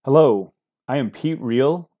Hello, I am Pete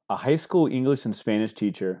Reel, a high school English and Spanish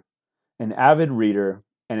teacher, an avid reader,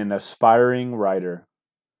 and an aspiring writer.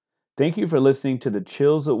 Thank you for listening to the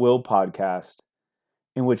Chills at Will podcast,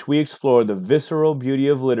 in which we explore the visceral beauty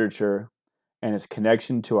of literature and its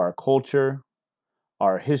connection to our culture,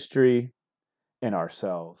 our history, and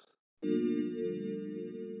ourselves.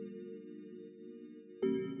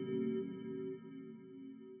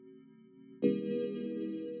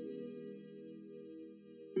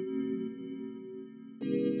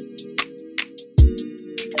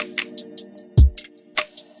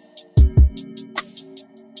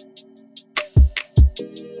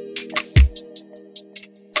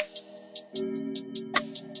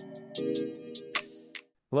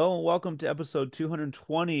 Hello and welcome to episode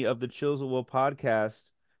 220 of the Chills at Will podcast.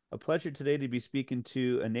 A pleasure today to be speaking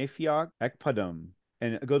to Aniefiok Ekpadum,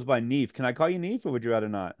 and it goes by Neef. Can I call you Neef, or would you rather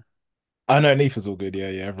not? I know Neef is all good. Yeah,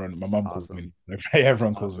 yeah. Everyone, my mum calls Awesome. me.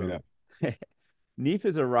 Everyone calls me Awesome. that. Neef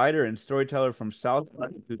is a writer and storyteller from South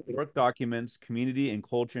London whose work documents community and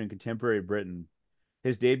culture in contemporary Britain.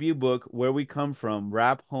 His debut book, Where We Come From,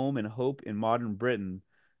 Rap, Home, and Hope in Modern Britain,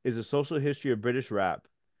 is a social history of British rap.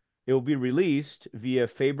 It will be released via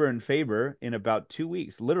Faber and Faber in about 2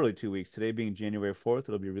 weeks, literally 2 weeks. Today being January 4th,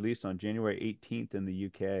 it'll be released on January 18th in the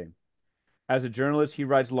UK. As a journalist, he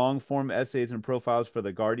writes long form essays and profiles for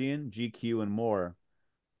The Guardian, GQ, and more.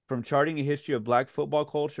 From charting a history of black football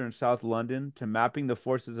culture in South London to mapping the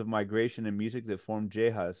forces of migration and music that formed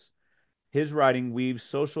J-Hus, his writing weaves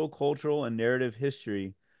social, cultural, and narrative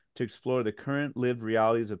history to explore the current lived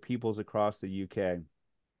realities of peoples across the UK.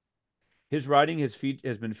 His writing has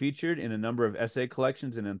been featured in a number of essay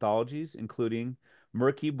collections and anthologies, including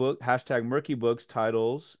Murky Books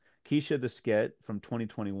titles Keisha the Sket from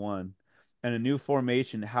 2021, and a new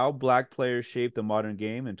formation, How Black Players Shape the Modern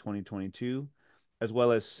Game in 2022, as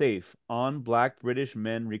well as Safe, On Black British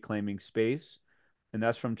Men Reclaiming Space, and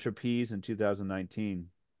that's from Trapeze in 2019.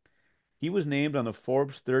 He was named on the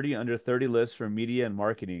Forbes 30 Under 30 list for media and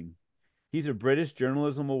marketing. He's a British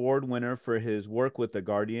Journalism Award winner for his work with The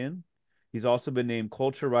Guardian. He's also been named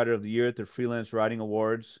Culture Writer of the Year at the Freelance Writing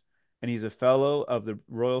Awards, and he's a fellow of the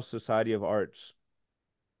Royal Society of Arts.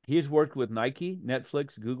 He has worked with Nike,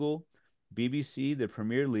 Netflix, Google, BBC, the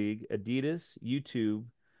Premier League, Adidas, YouTube,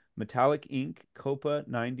 Metallic Inc., Copa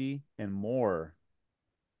 90, and more.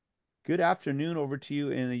 Good afternoon over to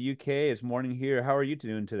you in the UK. It's morning here. How are you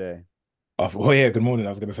doing today? Well, yeah. Good morning. I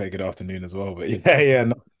was gonna say good afternoon as well, but yeah, yeah.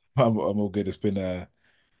 No, I'm all good. It's been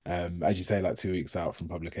as you say, like 2 weeks out from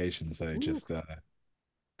publication, so Ooh, just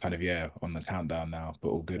kind of yeah on the countdown now. But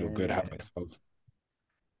all good. How about dang. yourself?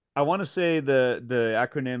 I want to say the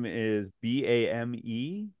acronym is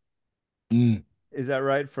BAME. Mm. Is that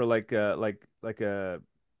right? For like a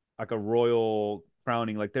royal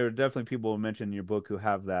crowning. Like there are definitely people mentioned in your book who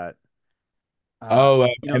have that. Oh,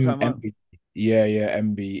 You know what I'm talking about? Yeah, yeah,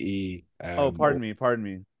 MBE. Oh, Or pardon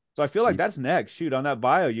me. So I feel like that's next. Shoot, on that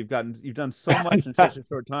bio, you've done so much in such a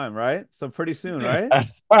short time, right? So pretty soon, right?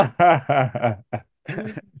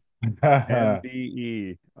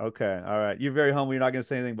 MBE. Okay, all right. You're very humble. You're not going to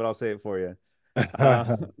say anything, but I'll say it for you.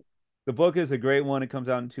 Uh, the book is a great one. It comes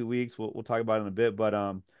out in 2 weeks. We'll talk about it in a bit, but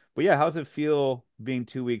yeah, how's it feel being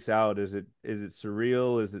 2 weeks out? Is it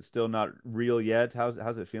surreal? Is it still not real yet? How's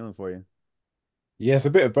it feeling for you? Yeah, it's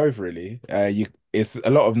a bit of both, really. It's a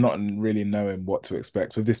lot of not really knowing what to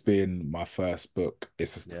expect. With this being my first book,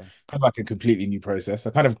 it's Yeah. kind of like a completely new process.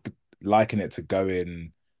 I kind of liken it to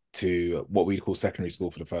going to what we'd call secondary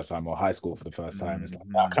school for the first time or high school for the first time. It's like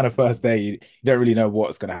that Hmm. kind of first day, you don't really know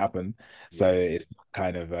what's going to happen. So Yeah. it's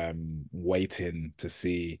kind of waiting to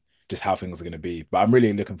see just how things are going to be. But I'm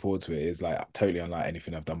really looking forward to it. It's like totally unlike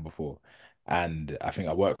anything I've done before. And I think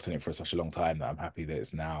I worked on it for such a long time that I'm happy that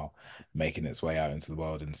it's now making its way out into the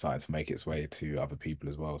world and starting to make its way to other people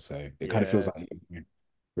as well. So it kind of feels Yeah. like a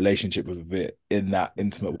relationship with it in that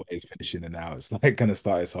intimate way is finishing, and now it's like going to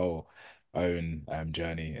start its whole own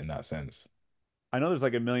journey in that sense. I know there's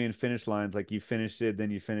like a million finish lines. Like you finished it,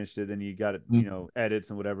 then you finished it, then you got it, Mm. edits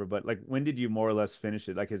and whatever. But like, when did you more or less finish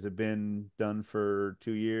it? Like, has it been done for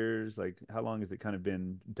 2 years? Like, how long has it kind of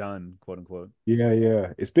been done, quote unquote? Yeah,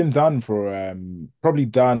 yeah. It's been done for probably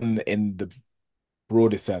done in the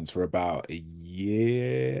broadest sense for about a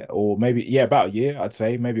year or maybe yeah, about a year, I'd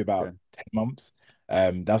say, maybe Okay. about 10 months.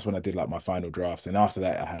 That's when I did like my final drafts. And after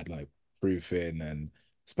that I had like proofing and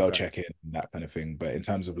spell Okay. checking and that kind of thing. But in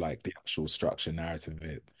terms of like the actual structure, narrative of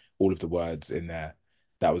it, all of the words in there,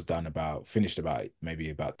 that was done about finished about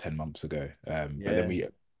maybe about 10 months ago. But then Yeah. we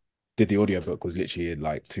did the audiobook was literally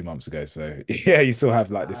like 2 months ago. So yeah, you still have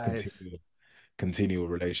like this Nice. continual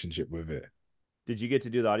relationship with it. Did you get to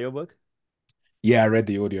do the audiobook? Yeah, I read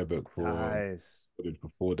the audiobook Nice.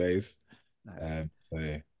 for 4 days. Nice.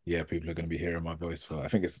 So yeah, people are going to be hearing my voice for, I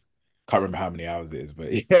think it's, can't remember how many hours it is,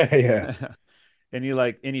 but yeah, yeah. Any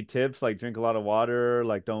like any tips like drink a lot of water,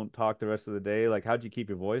 like don't talk the rest of the day? Like how'd you keep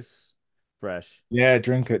your voice fresh? Yeah,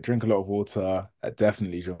 drink a lot of water.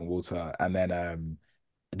 Definitely drink water. And then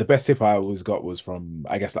the best tip I always got was from,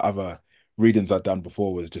 I guess, the other readings I've done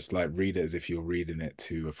before was just like read it as if you're reading it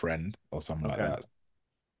to a friend or something like Okay. that.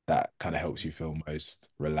 That kind of helps you feel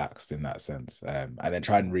most relaxed in that sense. And then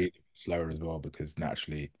try and Yeah. read slower as well because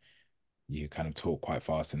naturally you kind of talk quite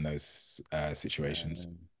fast in those situations.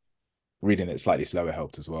 Um, Reading it slightly slower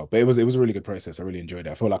helped as well. But it was a really good process. I really enjoyed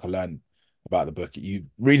it. I feel like I learned about the book. You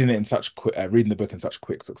reading it in such quick reading the book in such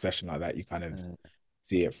quick succession like that, you kind of uh,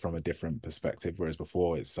 see it from a different perspective. Whereas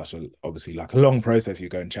before, it's such a obviously like a long process. You're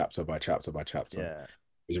going chapter by chapter by chapter. I yeah.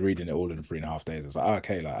 was reading it all in 3.5 days. I was like, oh,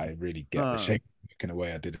 okay, like I really get the Huh. shape in a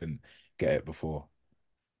way I didn't get it before.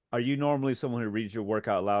 Are you normally someone who reads your work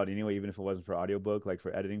out loud anyway, even if it wasn't for audiobook, like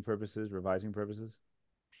for editing purposes, revising purposes?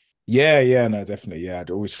 Yeah, yeah, no, definitely. Yeah, I'd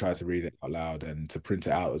always try to Nice. read it out loud and to print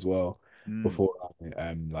it out as well Mm, before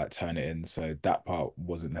I like turn it in. So that part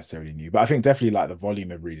wasn't necessarily new. But I think definitely like the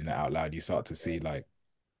volume of reading it out loud, you start to yeah. see like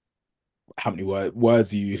how many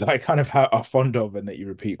words you like kind of are fond of and that you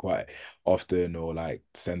repeat quite often or like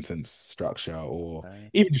sentence structure or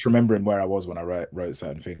Okay. even just remembering where I was when I wrote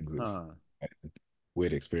certain things. It's Huh. a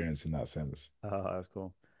weird experience in that sense. Oh, that's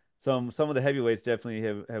cool. Some of the heavyweights definitely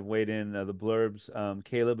have weighed in the blurbs.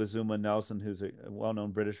 Caleb Azuma Nelson, who's a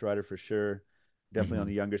well-known British writer for sure, definitely on Mhm.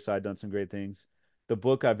 the younger side, done some great things. The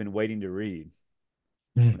book I've been waiting to read. I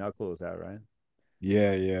Mm. mean, how cool is that, right?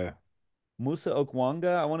 Yeah, yeah. Musa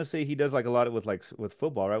Okwanga, I want to say he does like a lot with like with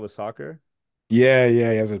football, right? With soccer. Yeah,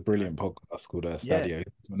 yeah, he has a Uh, brilliant podcast called yeah, Stadio.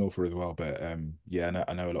 He's an author as well, but yeah,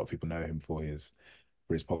 I know a lot of people know him for his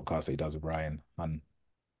podcast that he does with Ryan. And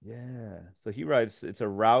yeah. So he writes, it's a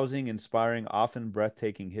rousing, inspiring, often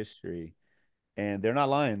breathtaking history, and they're not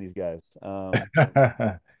lying, these guys.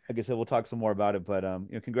 Like I said, we'll talk some more about it, but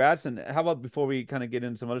congrats. And how about before we kind of get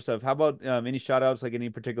into some other stuff, how about any shout outs, like any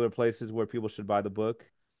particular places where people should buy the book?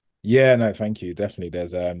 Yeah, no, thank you. Definitely.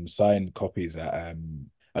 There's signed copies at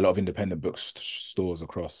a lot of independent bookstores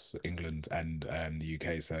across England and the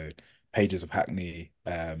UK. So Pages of Hackney,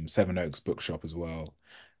 Seven Oaks Bookshop as well,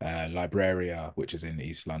 Libraria, which is in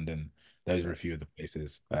East London. Those are Okay, a few of the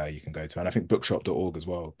places you can go to. And I think bookshop.org as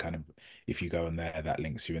well, kind of if you go on there, that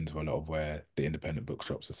links you into a lot of where the independent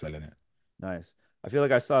bookshops are selling it. nice. I feel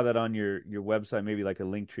like I saw that on your website, maybe like a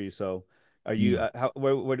link tree. So, are you Mm. how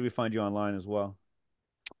where do we find you online as well?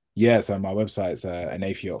 Yeah, so my website's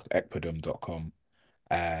Aniefiok, ecpodom.com.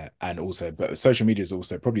 And also, but social media is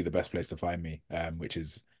also probably the best place to find me, which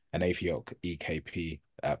is an Atheok EKP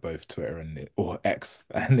at both Twitter and or X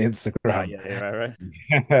and Ah, Instagram. yeah, yeah, right, right.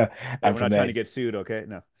 Hey, And we're from not there, trying to get sued, okay?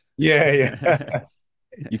 No. yeah, yeah,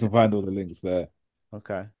 you can find all the links there.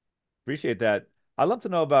 Okay. Appreciate that. I'd love to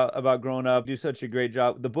know about growing up. You do such a great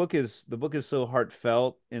job. The book is so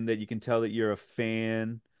heartfelt in that you can tell that you're a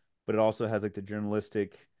fan, but it also has like the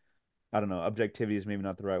journalistic, I don't know, objectivity is maybe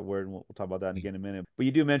not the right word, and we'll talk about that again in a minute. But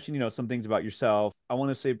you do mention, some things about yourself. I want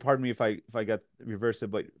to say, pardon me if I got reversed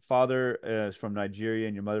it, but father is from Nigeria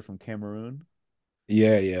and your mother from Cameroon.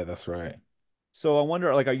 Yeah, yeah, that's right. So I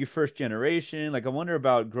wonder, like, are you first generation? Like, I wonder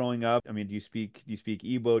about growing up. I mean, do you speak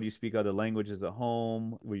Igbo? Do you speak other languages at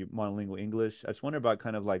home? Were you monolingual English? I just wonder about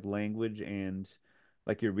kind of like language and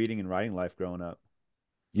like your reading and writing life growing up.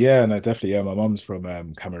 Yeah, no, definitely. Yeah, my mum's from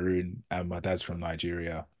Cameroon and my dad's from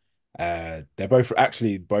Nigeria. They're both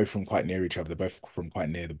actually both from quite near each other. They're both from quite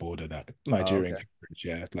near the border, that Oh, Nigerian okay. Cameroon,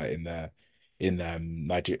 yeah, like in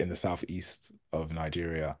Niger in the southeast of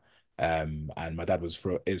Nigeria. And my dad is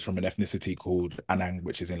from an ethnicity called Anang,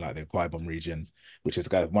 which is in like the Akwa Ibom region, which is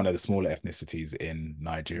kind of one of the smaller ethnicities in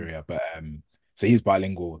Mm, Nigeria. But so he's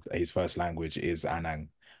bilingual. His first language is Anang,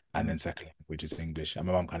 and mm, then second language is English. And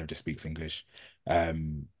my mum kind of just speaks English.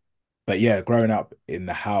 Um, but yeah, growing up in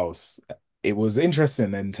the house, it was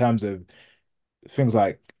interesting in terms of things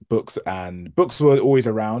like books, and books were always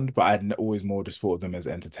around, but I'd always more just thought of them as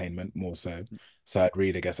entertainment more so. mm, So I'd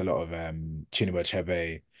read, I guess, a lot of Chinua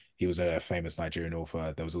Achebe. He was a famous Nigerian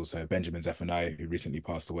author. There was also Benjamin Zephaniah, who recently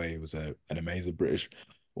passed away. He was an amazing British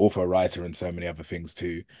author, writer, and so many other things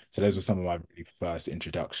too. So those were mm. some of my really first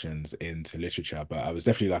introductions into literature. But I was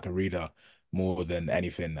definitely like a reader more than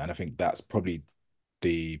anything, and I think that's probably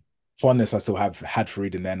the fondness I still have had for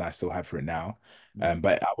reading then, I still have for it now. Mm.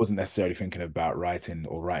 But I wasn't necessarily thinking about writing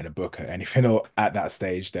a book or anything or at that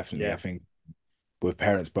stage, definitely. I Yeah. think with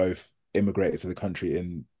parents both immigrated to the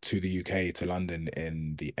country to the UK, to London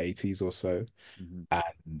in the 80s or so. Mhm.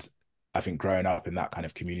 And I think growing up in that kind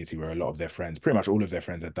of community where a lot of their friends, pretty much all of their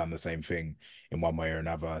friends had done the same thing in one way or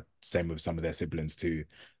another. Same with some of their siblings too.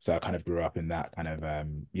 So I kind of grew up in that kind of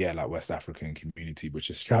yeah, like West African community, which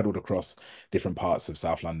is straddled across different parts of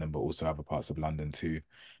South London, but also other parts of London too.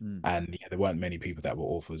 Mm, And yeah, there weren't many people that were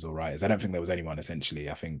authors or writers. I don't think there was anyone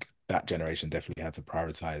essentially. I think that generation definitely had to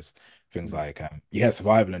prioritize things mm, like yeah,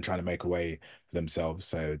 survival and trying to make a way for themselves.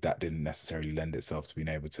 So that didn't necessarily lend itself to being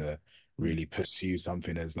able to mm, really pursue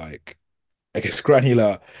something as like I guess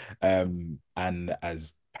granular and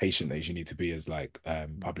as patient as you need to be as like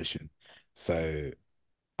mm, publishing. So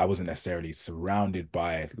I wasn't necessarily surrounded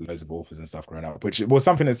by loads of authors and stuff growing up, which was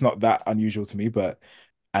something that's not that unusual to me, but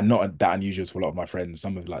and not that unusual to a lot of my friends.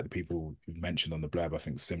 Some of like the people who mentioned on the blurb, I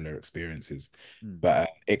think similar experiences. mm, But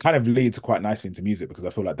it kind of leads quite nicely into music because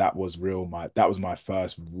I feel like that was real. That was my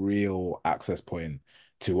first real access point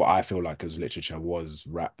to what I feel like as literature was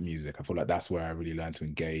rap music. I feel like that's where I really learned to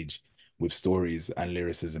engage with stories and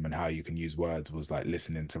lyricism and how you can use words was like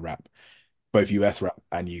listening to rap both mm, US rap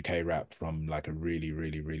and UK rap from like a really,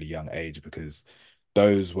 really, really young age because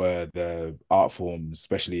those were the art forms,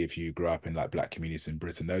 especially if you grew up in like black communities in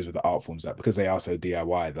Britain, those were the art forms that because they are so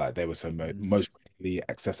DIY, like they were so mm, most readily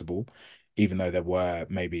accessible, even though there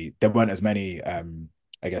weren't as many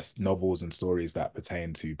I guess novels and stories that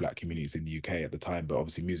pertain to black communities in the UK at the time, but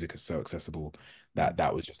obviously music is so accessible that mm,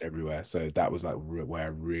 that was just everywhere. So that was like where I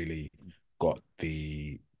really got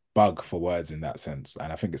the bug for words in that sense.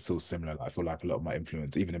 And I think it's still similar. I feel like a lot of my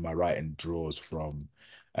influence, even in my writing, draws from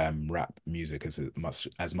rap music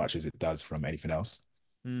as much as it does from anything else.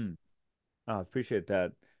 mm. Oh, I appreciate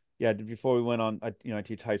that. Yeah, before we went on, I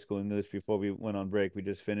teach high school English. Before we went on break, we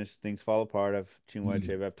just finished Things Fall Apart. I've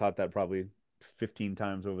Mm. I've taught that probably 15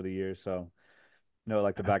 times over the years, so know it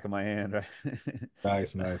like the back of my hand, right?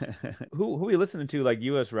 Nice, nice. Who are you listening to, like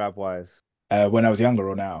US rap wise? When I was younger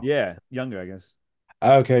or now? Yeah, younger, I guess.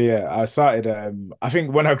 Okay, yeah. I started I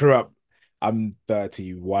think when I grew up, I'm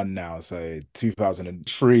 31 now, so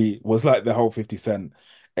 2003 was like the whole 50 Cent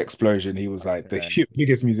explosion. He was like the Okay.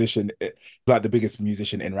 biggest musician, like the biggest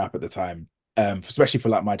musician in rap at the time. Especially for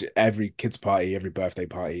like my every kids party, every birthday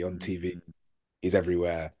party on TV. Mm, He's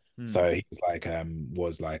everywhere. mm, So he's like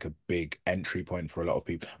was like a big entry point for a lot of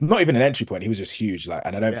people. Not even an entry point, he was just huge. Like,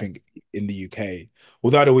 and I don't yeah. think in the UK,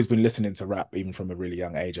 although I'd always been listening to rap even from a really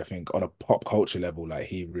young age, I think on a pop culture level, like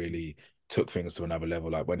he really took things to another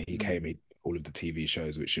level. Like when he Mm, came, he all of the TV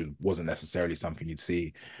shows, which wasn't necessarily something you'd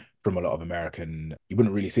see from a lot of American. You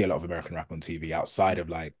wouldn't really see a lot of American rap on TV outside mm, of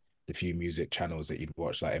like the few music channels that you'd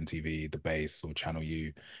watch, like MTV, The Base, or Channel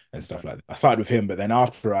U, and okay. stuff like that. I started with him, but then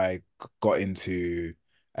after I got into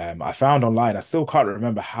I found online, I still can't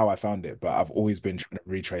remember how I found it, but I've always been trying to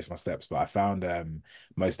retrace my steps. But I found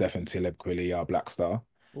Most Def and Talib Kweli, Our Black Star.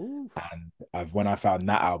 Ooh, And when I found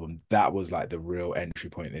that album, that was like the real entry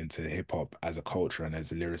point into hip hop as a culture and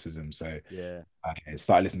as a lyricism. So yeah. I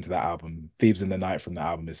started listening to that album. Thieves in the Night from that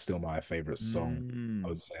album is still my favorite song, I Mm,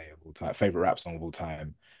 would say, of all time, favorite rap song of all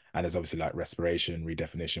time. And there's obviously like Respiration,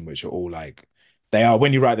 Redefinition, which are all like they are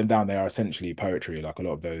when you write them down, they are essentially poetry. Like a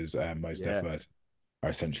lot of those Most Def yeah. verses are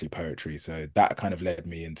essentially poetry. So that kind of led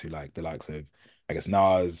me into like the likes of I guess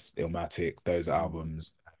Nas, Illmatic, those Mm,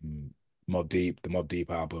 albums, Mobb Deep, the Mobb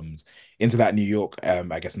Deep albums, into that New York,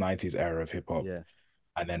 I guess 90s era of hip hop. yeah.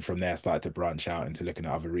 And then from there started to branch out into looking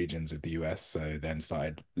at other regions of the US. So then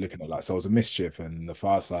started looking at like Souls of Mischief and the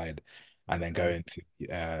Far Side, and then Okay. going to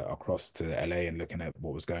across to LA and looking at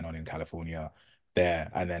what was going on in California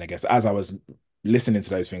there. And then I guess as I was listening to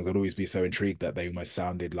those things, I'd always be so intrigued that they almost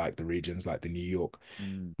sounded like the regions, like the New York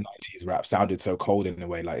Mm, 90s rap sounded so cold in a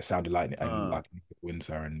way, like it sounded like and uh, like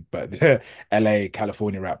winter. And but the LA,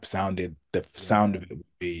 California rap sounded the sound yeah. of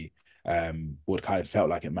it would kind of felt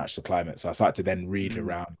like it matched the climate. So I started to then read Mm,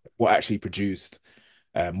 around what actually produced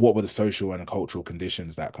what were the social and cultural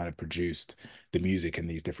conditions that kind of produced the music in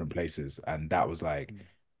these different places. And that was like mm,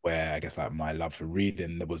 where I guess like my love for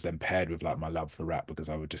reading that was then paired with like my love for rap because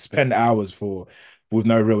I would just spend hours for with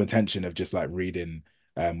no real intention of just like reading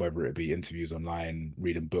whether it be interviews online,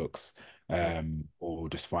 reading books, yeah. or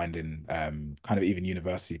just finding kind of even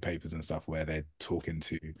university papers and stuff where they're talking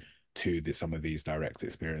to some of these direct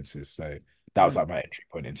experiences. So that was Mm. like my entry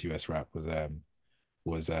point into US rap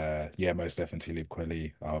was yeah, most definitely Talib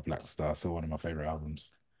Kweli, Black Star, still one of my favorite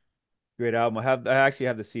albums. Great album. I actually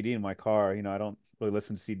have the CD in my car. I don't really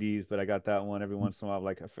listen to CDs, but I got that one every once in a while.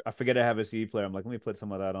 Like I forget I have a CD player. I'm like, let me put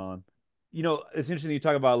some of that on. It's interesting you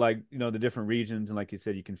talk about like, the different regions and like you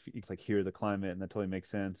said, you can like hear the climate and that totally makes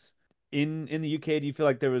sense. In the UK, do you feel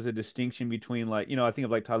like there was a distinction between like, I think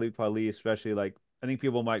of like Talib Kweli, especially like I think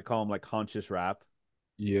people might call him like conscious rap.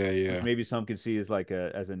 Yeah, which yeah. maybe some could see as like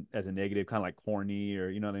a negative, kind of like corny, or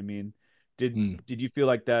you know what I mean. Did Mm. did you feel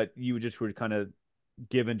like that you just were kind of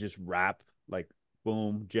given just rap, like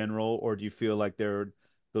boom general, or do you feel like there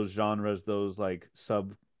those genres, those like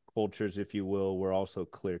subcultures, if you will, were also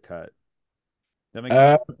clear cut? That makes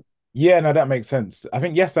Uh, sense. yeah, no, that makes sense. I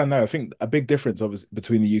think yes and no. I think a big difference obviously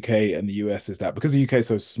between the UK and the US is that because the UK is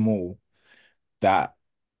so small, that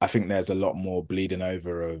I think there's a lot more bleeding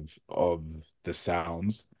over of the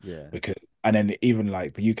sounds Yeah. because and then even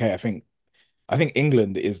like the UK, I think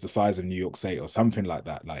England is the size of New York State or something like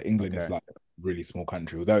that. Like England is Okay. like a really small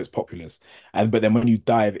country, although it's populous. And but then when you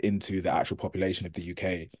dive into the actual population of the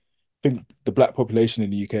UK, I think the black population in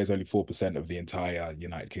the UK is only 4% of the entire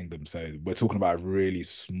United Kingdom. So we're talking about a really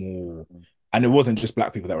small, and it wasn't just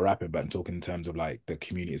black people that were rapping, but I'm talking in terms of like the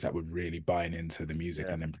communities that were really buying into the music Yeah.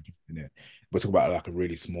 and then producing it. We're talking about like a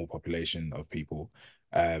really small population of people.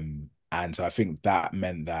 And so I think that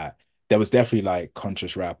meant that there was definitely like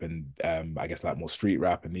conscious rap and I guess like more street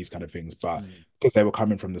rap and these kind of things, but Mm. because they were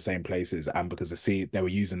coming from the same places and because they were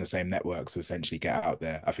using the same networks to essentially get out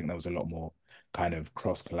there, I think there was a lot more kind of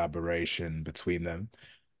cross collaboration between them.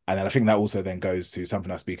 And then I think that also then goes to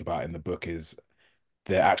something I speak about in the book is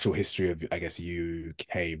the actual history of, I guess,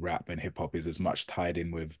 UK rap and hip hop is as much tied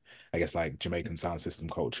in with, I guess, like Jamaican sound system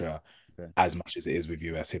culture Okay. as much as it is with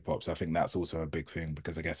US hip hop. So I think that's also a big thing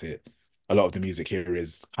because I guess a lot of the music here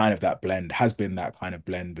is kind of that blend, has been that kind of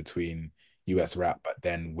blend between Mm. US rap, but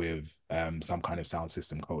then with some kind of sound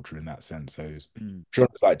system culture in that sense. So Mm.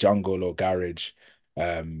 genres like jungle or garage,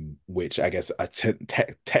 which I guess are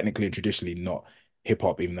technically and traditionally not hip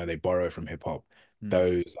hop, even though they borrow from hip hop. Mm.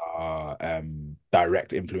 Those are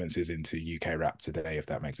direct influences into UK rap today, if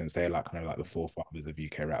that makes sense. They're like kind of like the forefathers of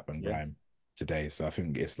UK rap and Yeah. grime today. So I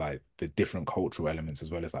think it's like the different cultural elements as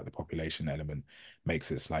well as like the population element makes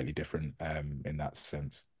it slightly different in that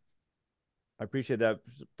sense. I appreciate that.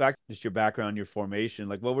 Back just your background, your formation.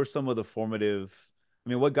 Like, what were some of the formative? I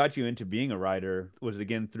mean, what got you into being a writer? Was it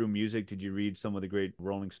again through music? Did you read some of the great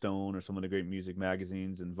Rolling Stone or some of the great music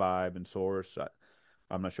magazines and Vibe and Source?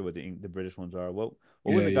 I'm not sure what the British ones are. What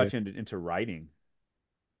was Yeah, it yeah. got you into writing?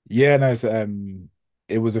 Yeah, no,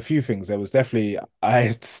 it was a few things. There was definitely I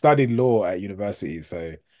studied law at university,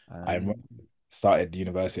 so I Uh, started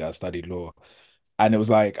university, I studied law. And it was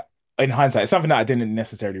like in hindsight, it's something that I didn't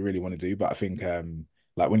necessarily really want to do, but I think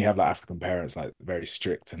like when you have like African parents like very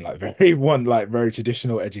strict and like very one like very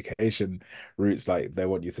traditional education routes, like they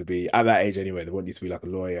want you to be at that age anyway, they want you to be like a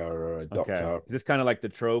lawyer or a okay. doctor. Is this kind of like the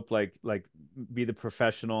trope, like be the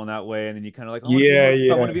professional in that way, and then you kind of like, Yeah,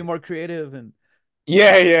 I want yeah. to be more creative, and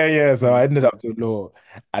Yeah, yeah, yeah. So mm. I ended up doing law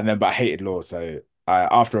and then but I hated law. So I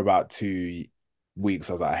after about 2 weeks,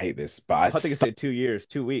 I was like, I hate this. But Oh, I I think I stuck said 2 years,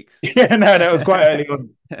 2 weeks. yeah, no, that was quite early on.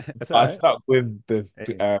 That's all I right. stuck with the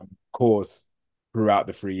Hey. course throughout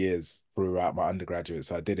the 3 years, throughout my undergraduate.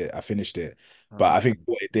 So I did it, I finished it. But I Um, think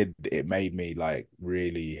what it did, it made me like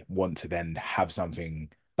really want to then have something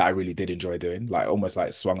that I really did enjoy doing, like almost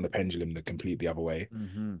like swung the pendulum the complete the other way.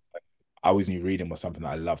 mhm. I always knew reading was something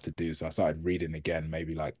that I loved to do. So I started reading again,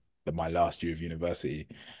 maybe like my last year of university.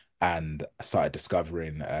 And I started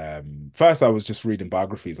discovering first I was just reading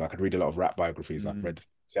biographies. Like I'd read a lot of rap biographies. Like I read Mm. the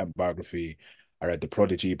Cent biography, I read the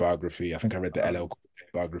Prodigy biography, I think I read the LL Um, Cool J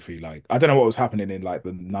biography. Like I don't know what was happening in like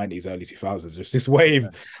the 90s, early 2000s. There's this wave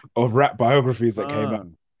of rap biographies that came out.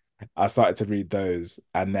 um, I started to read those,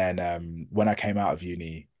 and then when I came out of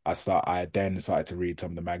uni, I then started to read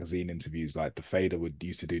some of the magazine interviews. Like the Fader would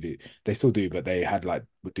used to do they still do, but they had like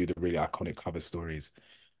would do the really iconic cover stories.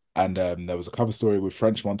 And there was a cover story with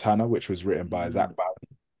French Montana, which was written by mm, Zach Baron,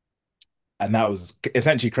 and that was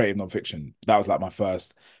essentially creative nonfiction. That was like my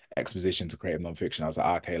first exposition to creative nonfiction. I was like,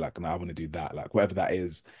 "Ah, okay, like now I want to do that, like whatever that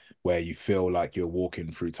is, where you feel like you're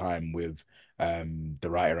walking through time with the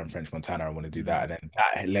writer and French Montana. I want to do that, mm. and then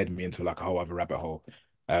that led me into like a whole other rabbit hole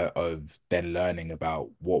of then learning about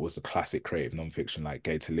what was the classic creative nonfiction, like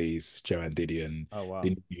Gay Talese, Joanne Didion, Oh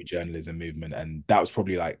wow. the new journalism movement, and that was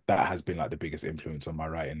probably like that has been like the biggest influence on my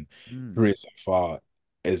writing Mm, career so far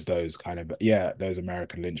is those kind of yeah those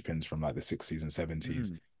American linchpins from like the 60s and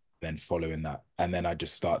 70s, mm, then following that and then I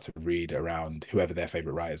just start to read around whoever their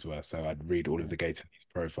favorite writers were. So I'd read all of yeah. the Gator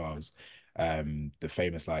profiles, the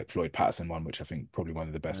famous like Floyd Patterson one, which I think probably one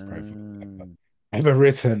of the best profiles Um, ever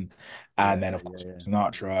written, and yeah, then of yeah, course yeah.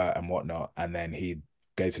 Sinatra and whatnot. And then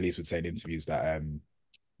Gator Lees would say in interviews that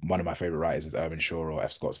one of my favorite writers is Irvin Shaw or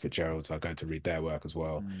F. Scott Fitzgerald, so I go to read their work as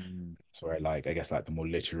well. Mm, That's where like I guess like the more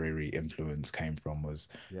literary influence came from was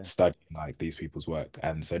yeah. studying like these people's work.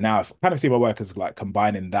 And so now I've kind of seen my work as like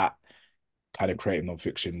combining that kind of creative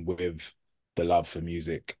nonfiction with the love for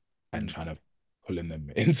music and Mm. trying to pulling them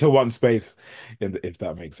into one space, if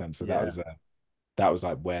that makes sense. So Yeah. that was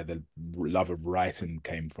like where the love of writing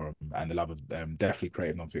came from, and the love of definitely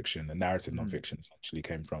creative nonfiction and narrative Mm. nonfiction essentially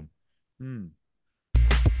came from. Mm.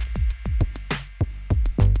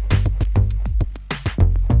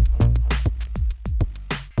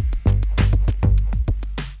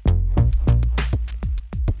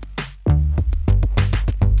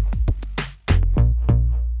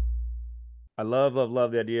 I love, love,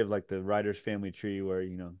 love the idea of like the writer's family tree where,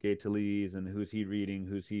 Gay Talese and who's he reading,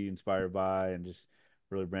 who's he inspired by, and just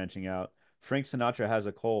really branching out. Frank Sinatra has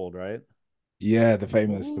a cold, right? Yeah, the Ooh,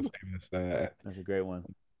 famous that's a great one.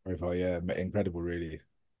 profile. Yeah, incredible, really.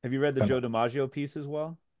 Have you read the Kind Joe of, DiMaggio piece as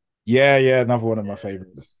well? yeah, yeah, another one of my Yes.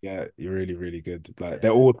 favorites. Yeah, you're really, really good. Like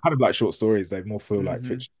they're Yeah. all kind of like short stories. They more feel like Mm-hmm.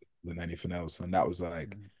 fiction than anything else, and that was a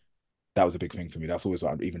big thing for me. That's always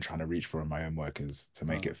what I'm even trying to reach for in my own work is to Uh,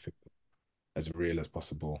 make it feel as real as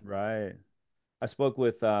possible. right. I spoke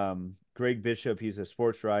with Greg Bishop. He's a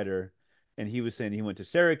sports writer, and he was saying he went to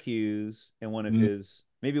Syracuse, and one of Mm, his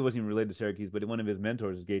maybe it wasn't even related to Syracuse, but one of his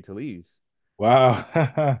mentors is Gay Talese. wow.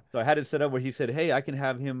 So I had it set up where he said, "Hey, I can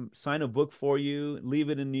have him sign a book for you, leave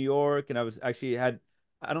it in New York." And I was actually had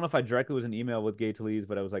I don't know if I directly was an email with Gay Talese,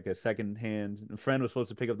 but I was like a second hand. A friend was supposed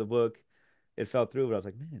to pick up the book. It fell through, but I was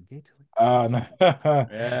like, "Man, Gay Talese." No.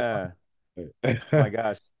 Yeah. Oh my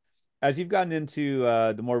gosh. As you've gotten into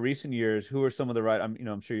the more recent years, who are some of the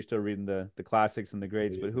I'm sure you're still reading the classics and the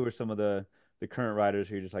greats, but who are some of the current writers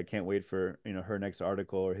who you're just like can't wait for, her next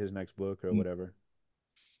article or his next book or whatever?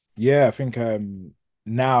 Yeah, I think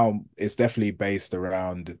now it's definitely based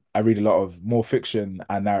around I read a lot of more fiction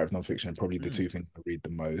and narrative nonfiction, probably the Mm. two things I read the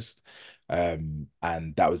most. And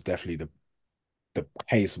that was definitely the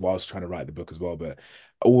case whilst trying to write the book as well. But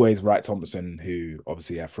always Wright Thompson, who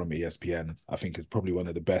obviously from ESPN, I think is probably one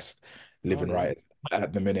of the best Oh living yeah. writers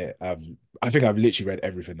at the minute. I think I've literally read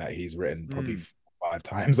everything that he's written probably Mm. five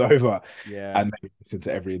times over, Yeah. and maybe listen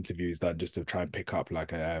to every interview he's done just to try and pick up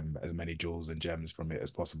like as many jewels and gems from it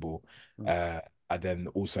as possible. Mm. Uh, and then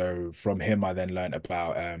also from him, I then learned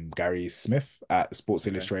about Gary Smith at Sports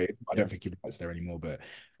Okay. Illustrated. I Yeah. don't think he writes there anymore, but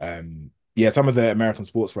yeah, some of the American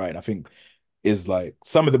sports writing, I think is like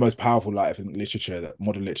some of the most powerful like I think literature that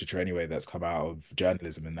modern literature anyway that's come out of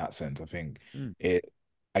journalism in that sense. I think Mm. it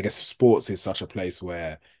I guess sports is such a place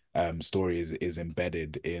where story is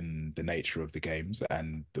embedded in the nature of the games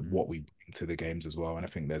and Mm. what we bring to the games as well. And I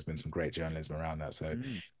think there's been some great journalism around that. So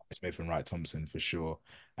Mm. Smith and Wright Thompson for sure.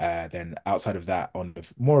 Then outside of that, on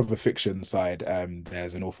more of a fiction side,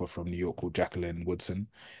 there's an author from New York called Jacqueline Woodson,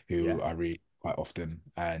 Yeah. who I read quite often,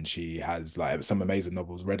 and she has like some amazing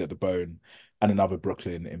novels, Red at the Bone, and another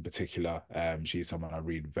Brooklyn in particular. She's someone I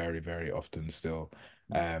read very, very often still.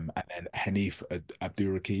 Mm. And then Hanif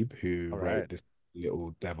Abdurraqib, who All wrote right. this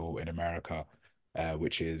Little Devil in America,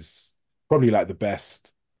 which is probably like the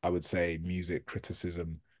best, I would say, music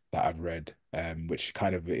criticism that I've read, which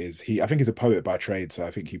kind of is I think he's a poet by trade, so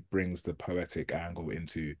I think he brings the poetic angle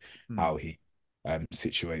into Mm. how he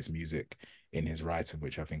situates music in his writing,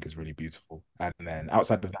 which I think is really beautiful. And then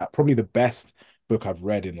outside of that, probably the best book I've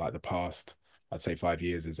read in like the past, I'd say 5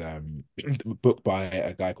 years is a book by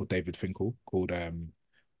a guy called David Finkel called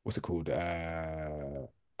what's it called?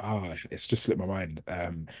 Oh, it's just slipped my mind.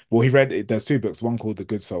 Well, he read there's two books, one called The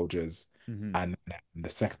Good Soldiers, Mm-hmm. and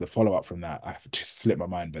the follow-up from that, I've just slipped my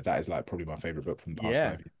mind, but that is like probably my favorite book from the past Yeah.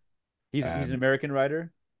 5 years. He's an Um, American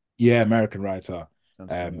writer. yeah, American writer.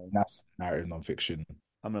 Sounds familiar. That's narrative nonfiction.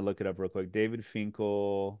 I'm gonna look it up real quick. David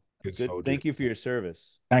Finkel. Good Good. soldiers. Thank you for your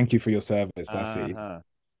service. Thank you for your service. That's it. Uh-huh.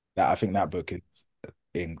 That I think Yeah. that book is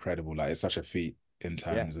incredible. Like it's such a feat in Yeah.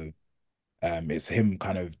 terms of it's him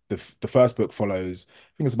kind of the first book follows I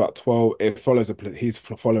think it's about 12 it follows he's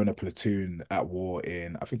following a platoon at war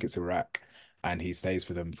in I think it's Iraq, and he stays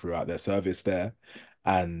for them throughout their service there,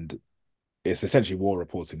 and it's essentially war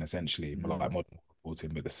reporting, essentially Mm-hmm. like modern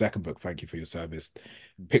reporting. But the second book, Thank You for Your Service,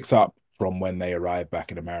 picks up from when they arrive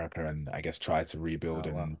back in America and I guess try to rebuild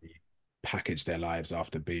Oh wow. and package their lives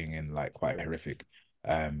after being in like quite horrific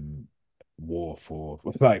um war for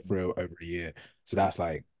like for over a year. So that's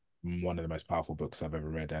like one of the most powerful books I've ever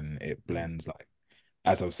read, and it Mm. blends like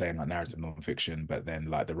as I was saying, like narrative nonfiction, but then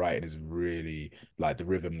like the writing is really like the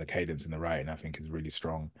rhythm, the cadence in the writing, I think is really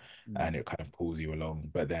strong, Mm. and it kind of pulls you along.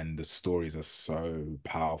 But then the stories are so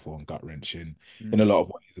powerful and gut wrenching in a Mm. lot of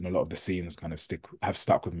ways, and a lot of the scenes kind of have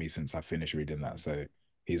stuck with me since I finished reading that. So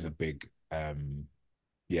he's a big,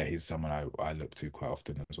 yeah, he's someone I look to quite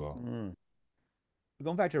often as well. Mm.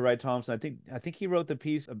 Going back to Wright Thompson, I think he wrote the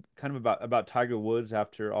piece kind of about Tiger Woods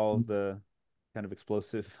after all of the kind of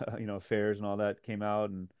explosive affairs and all that came out,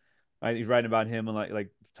 and He's writing about him and like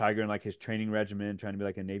Tiger and like his training regimen, trying to be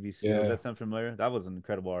like a Navy SEAL. Does Yeah. that sound familiar? That was an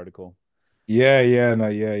incredible article. Yeah,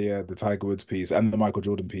 the Tiger Woods piece and the Michael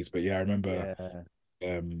Jordan piece. But yeah, I remember Yeah.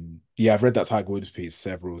 yeah, I've read that Tiger Woods piece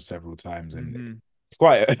several times, and Hmm. it's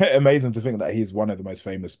quite amazing to think that he's one of the most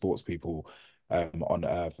famous sports people on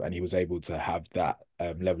earth, and he was able to have that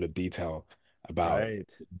level of detail about Right.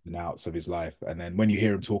 the ins and outs of his life. And then when you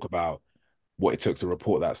hear him talk about what it took to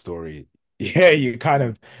report that story, yeah, you kind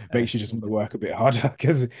of makes you just want to work a bit harder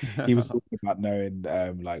because he was talking about knowing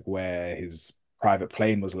like where his private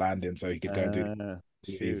plane was landing so he could go and do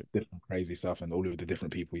all of these Shoot. different crazy stuff and all of the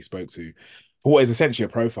different people he spoke to for what is essentially a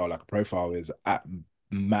profile. Like a profile is at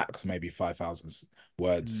max maybe 5,000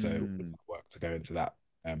 words. So Mm, work to go into that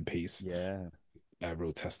piece, yeah. a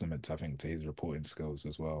real testament, I think, to his reporting skills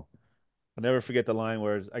as well. I'll never forget the line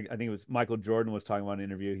where I think it was Michael Jordan was talking about in an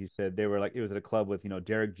interview. He said they were like it was at a club with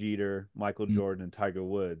Derek Jeter, Michael Mm. Jordan, and Tiger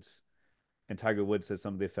Woods. And Tiger Woods said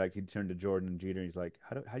something to the effect. He turned to Jordan and Jeter. And he's like,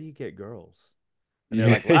 how do you get girls? And they're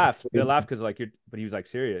like Yeah, laugh. They laugh because like you're. But he was like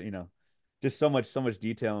serious. Just so much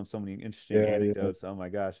detail and so many interesting yeah. anecdotes. Oh my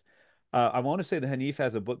gosh. I want to say the Hanif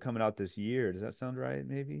has a book coming out this year. Does that sound right?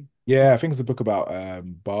 Maybe. Yeah, I think it's a book about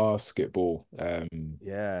basketball. I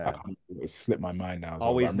Yeah. can't it slipped my mind now as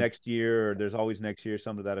well, but I Always remember. next year, or there's always next year,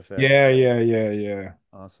 something to that effect. Yeah.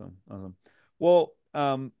 Awesome. Awesome. Well,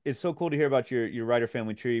 it's so cool to hear about your writer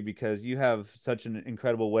family tree because you have such an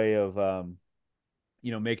incredible way of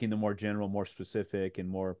making them more general, more specific, and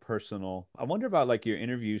more personal. I wonder about like your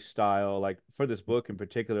interview style, like for this book in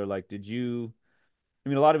particular. Like, did you? I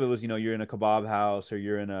mean, a lot of it was, you're in a kebab house or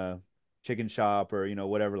you're in a chicken shop or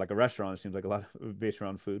whatever, like a restaurant. It seems like a lot of based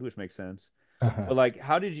around food, which makes sense. But like,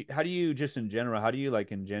 how do you just in general, how do you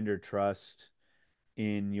like engender trust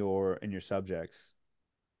in your subjects?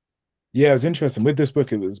 Yeah, it was interesting with this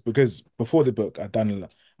book. It was because before the book, I'd done and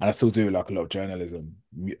I still do like a lot of journalism,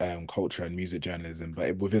 culture and music journalism,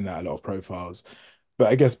 but within that, a lot of profiles. But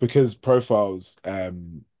I guess because profiles,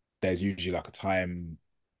 there's usually like a time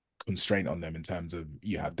constraint on them in terms of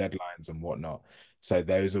you have Mm, deadlines and whatnot. So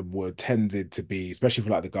those were tended to be, especially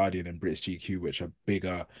for like the Guardian and British GQ, which are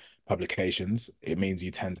bigger publications. It means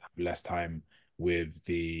you tend to have less time with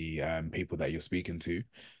the people that you're speaking to.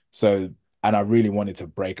 So, and I really wanted to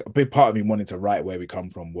break. A big part of me wanted to write where we come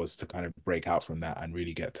from was to kind of break out from that and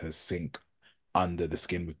really get to sink under the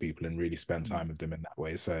skin with people and really spend mm, time with them in that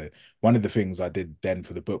way. So one of the things I did then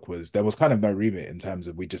for the book was there was kind of no remit in terms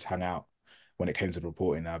of we just hung out when it came to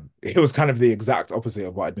reporting. It was kind of the exact opposite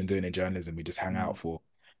of what I'd been doing in journalism. We just hang out mm. for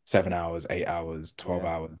 7 hours, 8 hours, 12 Yeah.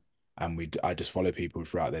 hours. And I just follow people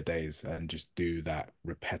throughout their days and just do that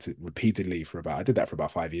repeatedly I did that for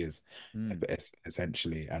about 5 years Mm,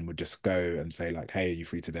 essentially, and would just go and say like, hey, are you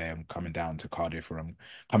free today? I'm coming down to Cardiff or I'm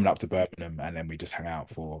coming up to Birmingham, and then we just hang out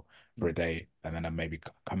for mm, a day, and then I maybe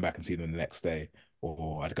come back and see them the next day,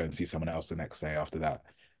 or I'd go and see someone else the next day after that.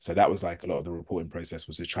 So that was like a lot of the reporting process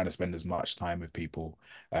was just trying to spend as much time with people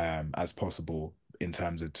as possible in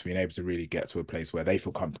terms of to being able to really get to a place where they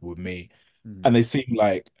feel comfortable with me mm, and they seem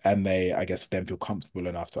like and they I guess then feel comfortable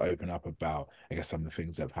enough to open up about I guess some of the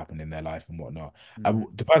things that have happened in their life and whatnot. mm,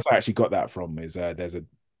 The person I actually got that from is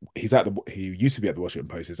he used to be at the Washington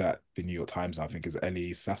Post, he's at the New York Times now, I think, is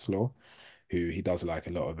Ellie Saslaw, who he does like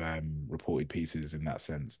a lot of reported pieces in that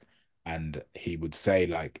sense. And he would say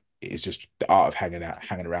like it's just the art of hanging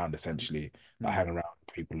around essentially, like mm. hang around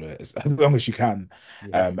people as long as you can,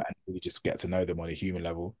 Yeah. and you just get to know them on a human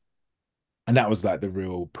level. And that was like the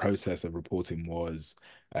real process of reporting was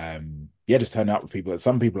yeah, just turning up with people.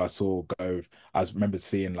 Some people I saw go, I remember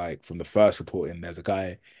seeing like from the first reporting, there's a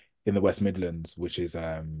guy in the West Midlands, which is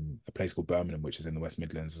a place called Birmingham, which is in the West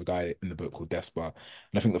Midlands. There's a guy in the book called Despa. And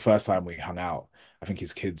I think the first time we hung out, I think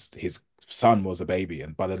his son was a baby.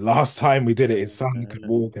 And by the last time we did it, his son could Uh,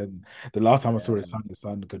 walk. And the last time I saw yeah. his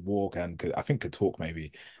son could walk and I think could talk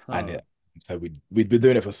maybe. And Huh. so we'd been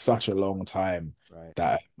doing it for such a long time Right.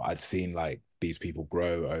 that I'd seen like these people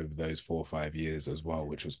grow over those 4 or 5 years as well,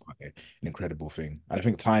 which was quite an incredible thing. And I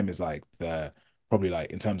think time is like the probably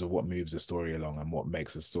like in terms of what moves a story along and what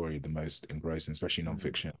makes a story the most engrossing, especially Mm,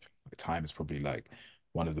 nonfiction. Time is probably like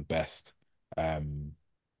one of the best um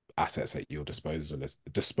assets at your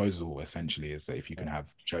disposal essentially is that if you can yeah.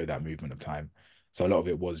 have show that movement of time. So a lot of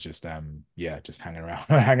it was just yeah, just hanging around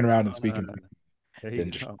hanging around and Uh, speaking to people, there you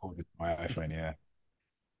then just go. recording my iPhone, yeah.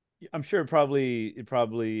 I'm sure it probably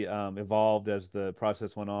evolved as the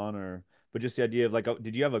process went on, but just the idea of like,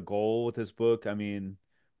 did you have a goal with this book? I mean,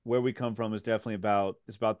 where we come from is definitely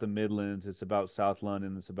it's about the Midlands, it's about South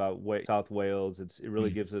London, it's about South Wales. It really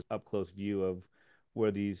Mm. gives us up close view of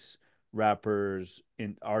where these rappers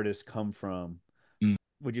and artists come from.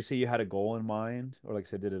 would you say you had a goal in mind, or like I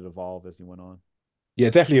said, did it evolve as you went on? Yeah,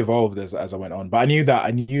 it definitely evolved as I went on. But I knew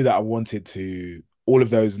that I wanted to all of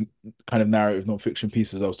those kind of narrative nonfiction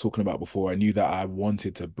pieces I was talking about before. I knew that I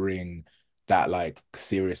wanted to bring that like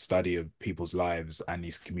serious study of people's lives and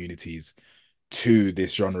these communities to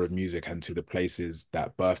this genre of music and to the places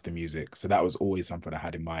that birthed the music. So that was always something I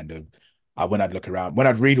had in mind of when I'd look around, when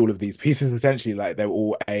I'd read all of these pieces, essentially like they were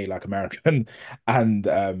all like American. And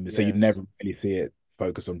so you'd Yes. never really see it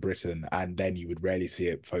focused on Britain. And then you would rarely see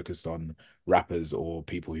it focused on rappers or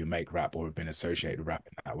people who make rap or have been associated with rap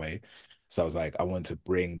in that way. So I was like, I want to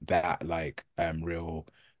bring that like real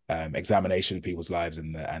examination of people's lives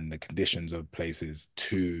and the conditions of places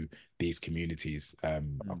to these communities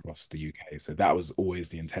Mm. across the UK. So that was always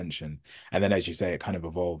the intention. And then, as you say, it kind of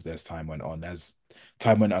evolved as time went on. As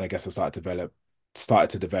time went on, I guess I started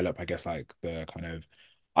to develop, I guess, like the kind of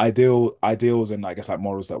ideals and I guess like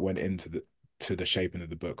morals that went into the shaping of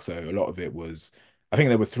the book. So a lot of it was, I think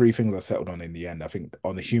there were three things I settled on in the end. I think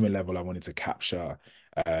on the human level, I wanted to capture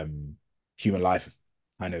um, human life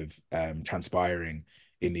kind of transpiring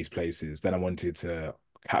in these places. Then I wanted to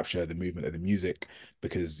capture the movement of the music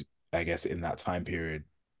because I guess in that time period,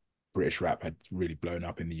 British rap had really blown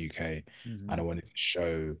up in the UK, and Hmm. I wanted to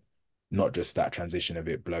show not just that transition of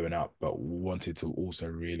it blowing up, but wanted to also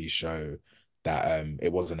really show that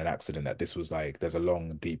it wasn't an accident, that this was like there's a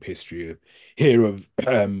long, deep history here of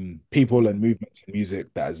people Hmm. and movements in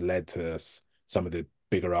music that has led to some of the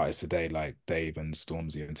bigger artists today, like Dave and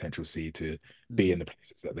Stormzy and Central C, to be Hmm. in the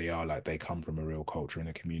places that they are. Like they come from a real culture and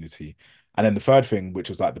a community. And then the third thing, which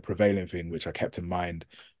was like the prevailing thing, which I kept in mind,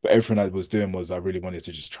 but everything I was doing was I really wanted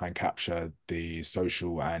to just try and capture the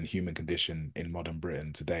social and human condition in modern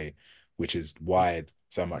Britain today, which is why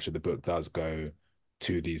so much of the book does go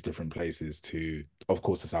to these different places, to, of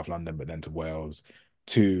course, to South London, but then to Wales,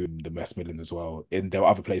 to the West Midlands as well. And there were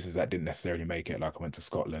other places that didn't necessarily make it. Like I went to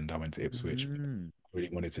Scotland, I went to Ipswich. Hmm. I really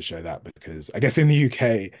wanted to show that because I guess in the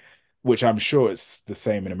UK, which I'm sure it's the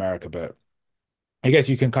same in America, but I guess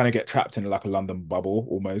you can kind of get trapped in like a London bubble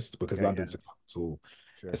almost because Yeah, yeah, London's the capital.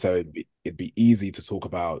 sure. So it'd be easy to talk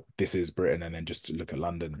about this is Britain and then just to look at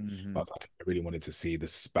London. Hmm. But like, I really wanted to see the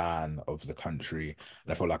span of the country. And I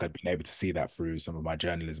Right. felt like I'd been able to see that through some of my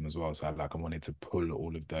journalism as well. So I wanted to pull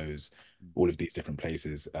all of these different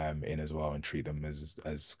places in as well and treat them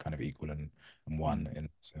as kind of equal and Hmm. one in a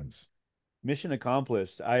sense. Mission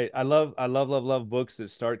accomplished. I love books that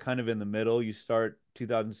start kind of in the middle. You start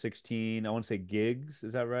 2016, I want to say Gigs,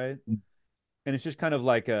 is that right? And it's just kind of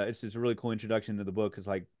like it's just a really cool introduction to the book. It's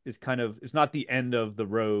like it's kind of it's not the end of the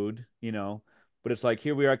road, but it's like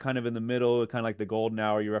here we are kind of in the middle, kind of like the golden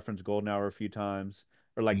hour. You referenced golden hour a few times,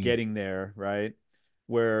 or like Mm, getting there, right?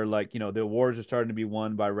 Where like, the awards are starting to be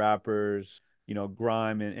won by rappers,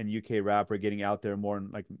 grime and UK rapper getting out there more in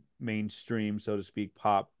like mainstream, so to speak,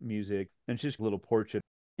 pop music. And it's just a little portrait.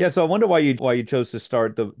 Yeah, so I wonder why you chose to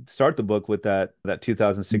start the book with that mm.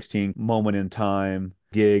 2016 moment in time,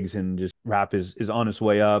 gigs, and just rap is on its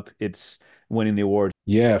way up. It's winning the awards.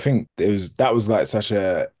 Yeah, I think that was like such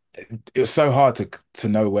a it was so hard to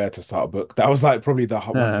know where to start a book. That was like probably the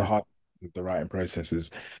one of the hard the writing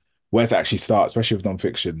processes where to actually start, especially with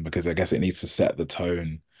nonfiction, because I guess it needs to set the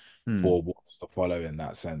tone Hmm. for what's to follow in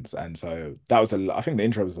that sense. And so that was I think the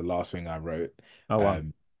intro was the last thing I wrote. Oh wow.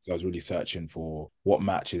 So I was really searching for what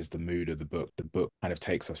matches the mood of the book. The book kind of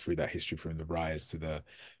takes us through that history from the rise to the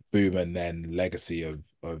boom and then legacy of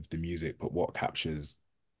the music, but what captures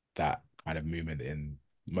that kind of movement in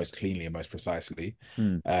most cleanly and most precisely.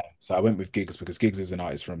 Hmm. So I went with Giggs because Giggs is an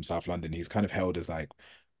artist from South London. He's kind of held as like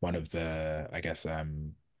one of the, I guess,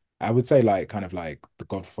 I would say like kind of like the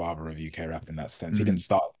godfather of UK rap in that sense. He didn't Hmm.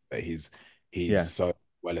 start, but he's Yeah. so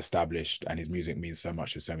well established and his music means so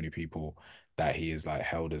much to so many people that he is like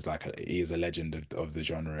held as like he is a legend of the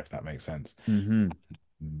genre, if that makes sense. Hmm.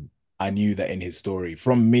 Mm. I knew that in his story,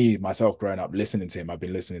 from me myself growing up listening to him, I've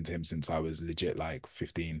been listening to him since I was legit like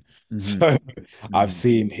 15. Hmm. So I've Hmm.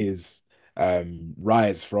 seen his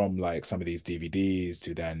rise from like some of these DVDs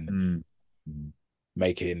to then Hmm.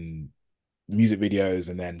 making music videos,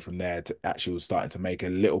 and then from there to actually starting to make a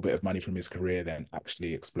little bit of money from his career, then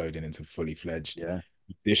actually exploding into fully fledged Yeah.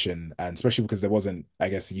 musician. And especially because there wasn't, I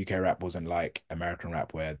guess, UK rap wasn't like American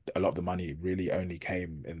rap, where a lot of the money really only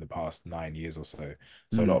came in the past 9 years or so.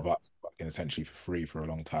 So a lot Hmm. of us working essentially for free for a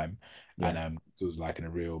long time, Yeah. and it was like a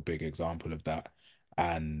real big example of that.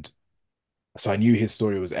 And so I knew his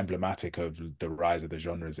story was emblematic of the rise of the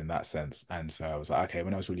genres in that sense. And so I was like, okay,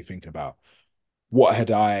 when I was really thinking about what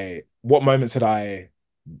moments had I,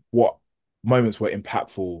 what moments were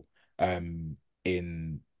impactful um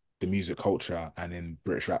in the music culture and in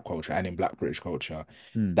British rap culture and in Black British culture,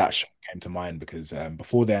 Mm, that show came to mind because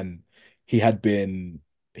before then he had been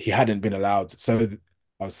he hadn't been allowed. So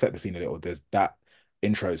I'll set the scene a little. There's that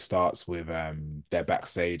intro starts with they're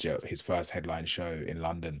backstage at his first headline show in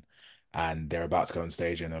London, and they're about to go on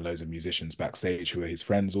stage, and there are loads of musicians backstage who are his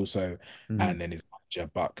friends also, mm, and then his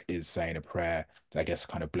manager Buck is saying a prayer to, I guess,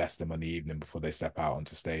 kind of bless them on the evening before they step out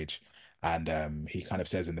onto stage. And he kind of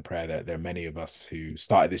says in the prayer that there are many of us who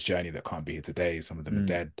started this journey that can't be here today. Some of them are mm,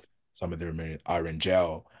 dead, some of them are in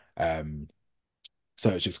jail. So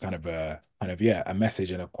it's just yeah, a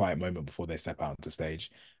message and a quiet moment before they step out onto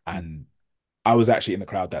stage. mm. And I was actually in the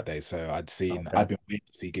crowd that day, so Okay. I'd been waiting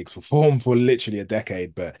to see gigs perform for literally a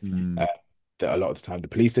decade, but Mm, uh, that a lot of the time the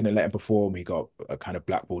police didn't let him perform. He got kind of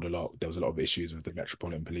blackballed a lot. There was a lot of issues with the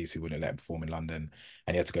Metropolitan Police who wouldn't let him perform in London,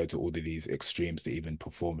 and he had to go to all of these extremes to even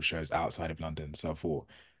perform shows outside of London. So I thought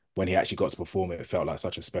when he actually got to perform it, it felt like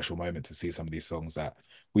such a special moment to see some of these songs that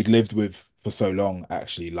we'd lived with for so long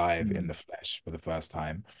actually live in mm. the flesh for the first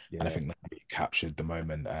time. And I Yeah. think that really captured the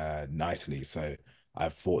moment nicely. So I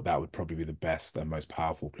thought that would probably be the best and most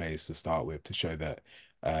powerful place to start with to show that,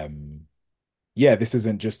 yeah, this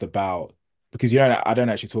isn't just about because I don't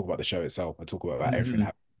actually talk about the show itself. I talk about everything Hmm.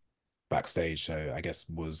 happening backstage. So I guess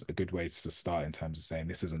was a good way to start in terms of saying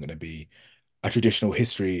this isn't going to be a traditional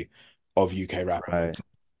history of UK rap, and we're Right.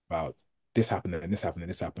 about this happened and this happened and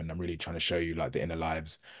this happened. I'm really trying to show you like the inner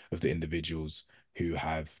lives of the individuals who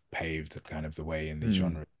have paved kind of the way in these Mm.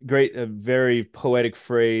 genres. Great, a very poetic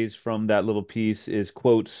phrase from that little piece is,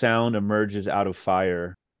 quote, sound emerges out of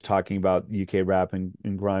fire, talking about UK rap and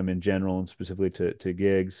grime in general and specifically to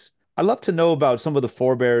gigs. I'd love to know about some of the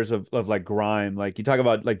forebears of like grime. Like you talk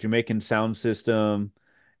about like Jamaican sound system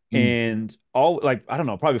Mm. and all like I don't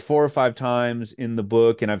know, probably 4 or 5 times in the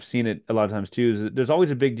book, and I've seen it a lot of times too, is that there's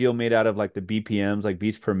always a big deal made out of like the BPMs, like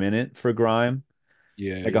beats per minute for grime,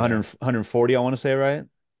 Yeah, like yeah. 140, I want to say, right?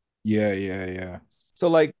 Yeah, yeah, yeah. So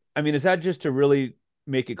like, I mean, is that just to really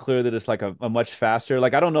make it clear that it's like a much faster?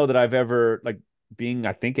 Like, I don't know that I've ever like being,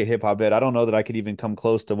 I think a hip hop head. I don't know that I could even come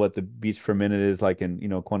close to what the beats per minute is like in,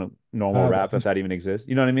 quote normal rap, if That's that even exists.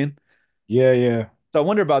 You know what I mean? yeah, yeah. So I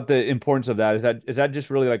wonder about the importance of that. Is that just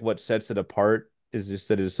really like what sets it apart? Is just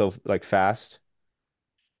that it's so like fast?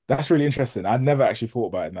 That's really interesting. I'd never actually thought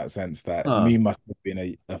about it in that sense that Huh. me must have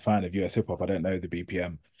been a fan of US hip hop. I don't know the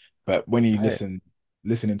BPM, but when you Right.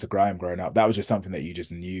 listening to grime growing up, that was just something that you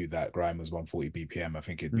just knew that grime was 140 BPM. I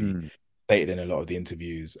think it'd be Hmm. stated in a lot of the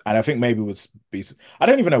interviews, and I think maybe would be. I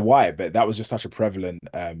don't even know why, but that was just such a prevalent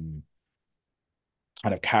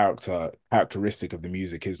kind of characteristic of the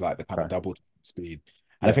music is like the kind of Okay. double speed.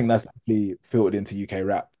 And I Yeah. think that's actually filtered into UK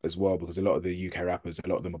rap as well, because a lot of the UK rappers, a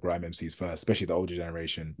lot of them are grime MCs first, especially the older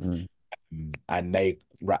generation, Mm. and they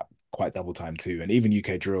rap quite double time too. And even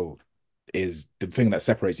UK drill is the thing that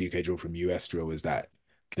separates UK drill from US drill is that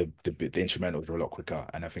the instrumentals are a lot quicker,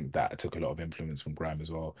 and I think that took a lot of influence from grime as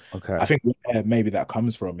well. Okay. I think where maybe that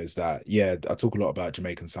comes from is that yeah, I talk a lot about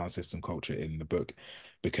Jamaican sound system culture in the book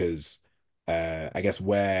because I guess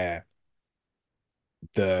where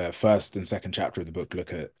the first and second chapter of the book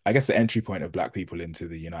look at, I guess, the entry point of Black people into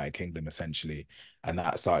the United Kingdom, essentially. And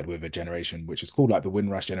that started with a generation which is called like the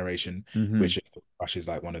Windrush generation, Hmm. which Rush is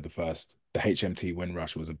like one of the first. The HMT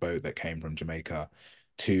Windrush was a boat that came from Jamaica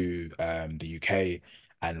to the UK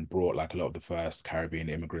and brought like a lot of the first Caribbean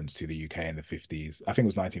immigrants to the UK in the 50s. I think it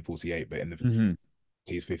was 1948, but in the Hmm.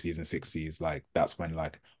 50s and 60s, like that's when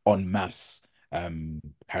like en masse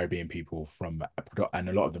Caribbean people from and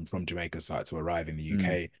a lot of them from Jamaica started to arrive in the Mm.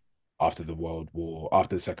 UK after the World War,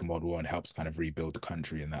 after the Second World War, and helps kind of rebuild the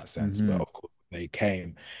country in that sense. But Hmm. of course, they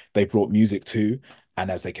came, they brought music too, and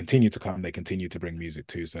as they continue to come, they continue to bring music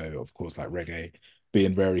too. So of course, like reggae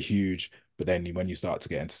being very huge, but then when you start to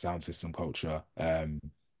get into sound system culture,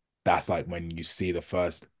 that's like when you see the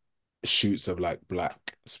first shoots of like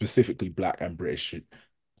black, specifically black and British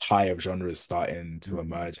high of genres starting to Mm.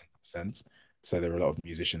 emerge in that sense. So there are a lot of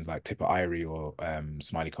musicians like Tipper Irie or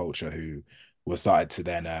Smiley Culture who were started to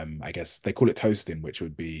then I guess they call it toasting, which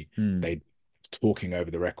would be Mm. they talking over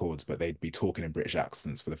the records, but they'd be talking in British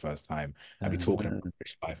accents for the first time. I'd be talking about Uh,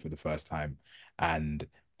 British life for the first time. And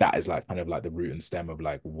that is like kind of like the root and stem of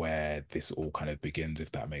like where this all kind of begins,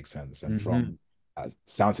 if that makes sense. And hmm. from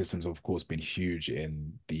sound systems, of course, been huge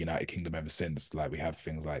in the United Kingdom ever since. Like we have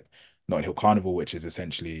things like Notting Hill Carnival, which is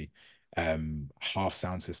essentially half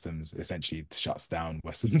sound systems, essentially shuts down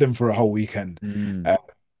West London for a whole weekend. Mm. Uh,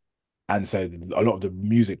 and so a lot of the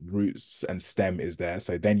music roots and stem is there.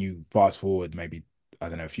 So then you fast forward maybe, I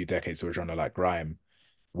don't know, a few decades to a genre like grime,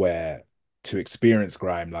 where to experience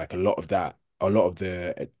grime, like a lot of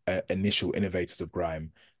the initial innovators of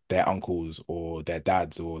grime, their uncles or their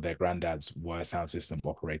dads or their granddads were sound system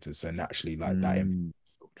operators. So naturally, like that Mm,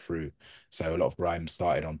 through. So a lot of grime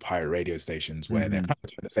started on pirate radio stations where they're hmm. kind of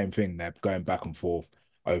doing the same thing. They're going back and forth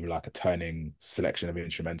over like a turning selection of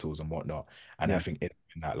instrumentals and whatnot. And I Yeah, think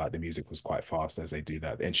in that, like the music was quite fast as they do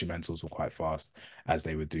that. The instrumentals were quite fast as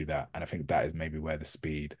they would do that. And I think that is maybe where the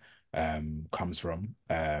speed comes from.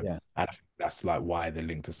 yeah, And I think that's like why the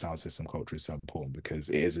link to sound system culture is so important because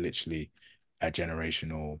it is literally a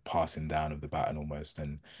generational passing down of the baton almost.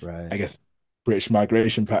 And right. I guess British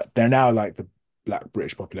migration, they're now like the Black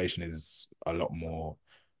British population is a lot more.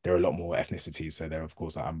 There are a lot more ethnicities. So there, of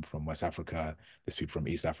course, like, I'm from West Africa. There's people from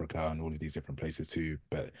East Africa and all of these different places too.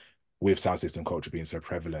 But with sound system culture being so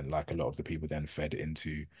prevalent, like a lot of the people then fed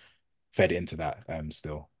into that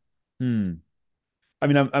still. Hmm. I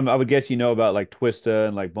mean, I would guess you know about like Twista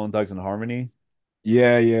and like Bone Thugs and Harmony.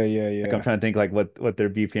 Yeah, yeah, yeah, Like I'm yeah. trying to think like what their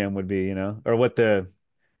BPM would be, you know, or what the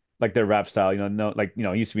like their rap style, you know, no, like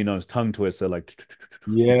it used to be known as tongue twister, like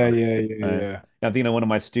you Yeah, know. yeah, yeah, Right. yeah. I'm thinking of one of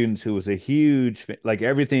my students who was a huge like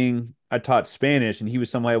everything I taught Spanish, and he was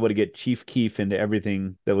somehow able to get Chief Keef into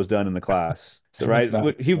everything that was done in the class. So right, Nah,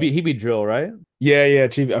 he'd be drill, right? yeah, yeah.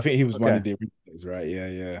 Chief, I think he was one Okay. of the originals, right? Yeah,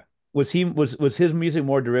 yeah. Was his music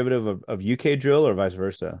more derivative of UK drill or vice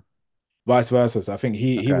versa? Vice versa. So I think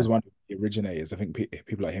he Okay. was one of the originators. I think pe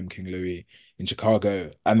people like him, King Louis in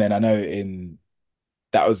Chicago, and then I know in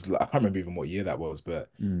that was I can't remember even what year that was,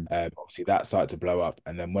 but Mm. obviously that started to blow up,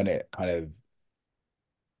 and then when it kind of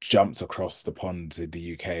jumped across the pond to the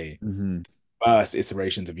UK, Hmm. first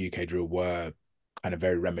iterations of UK drill were kind of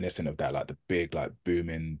very reminiscent of that, like the big like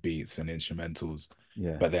booming beats and instrumentals.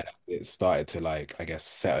 Yeah. But then it started to like I guess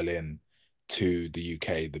settle in to the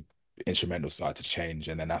UK. The instrumentals started to change,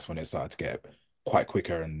 and then that's when it started to get quite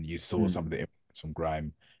quicker, and you saw Mm. some of the influence from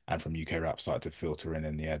grime and from UK rap started to filter in,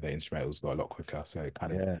 and yeah, the instrumentals got a lot quicker. So it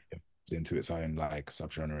kind of Yeah. evolved into its own like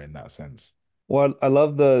subgenre in that sense. Well, I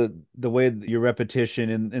love the way that your repetition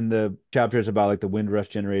in the chapters about like the Windrush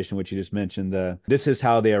generation, which you just mentioned. This is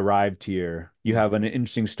how they arrived here. You have an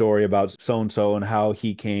interesting story about so and so and how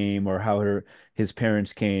he came or how his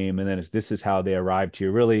parents came, and then this is how they arrived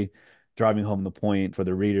here. Really driving home the point for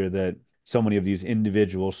the reader that so many of these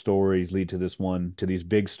individual stories lead to to these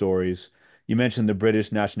big stories. You mentioned the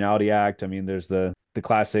British Nationality Act. I mean, there's the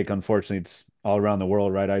classic, unfortunately, it's all around the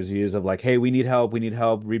world, right? Ideas of like, hey, we need help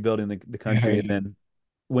rebuilding the Yeah, country. And then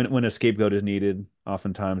when a scapegoat is needed,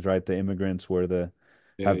 oftentimes, right, the immigrants were the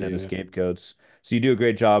yeah, have been the yeah. scapegoats. So you do a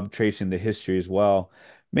great job tracing the history as well.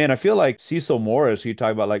 Man, I feel like Cecil Morris, who you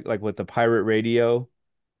talk about like with the pirate radio,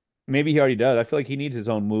 maybe he already does. I feel like he needs his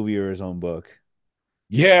own movie or his own book.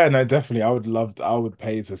 Yeah, no, definitely. I would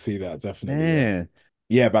pay to see that, definitely. Yeah. Man.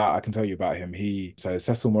 Yeah, but I can tell you about him. So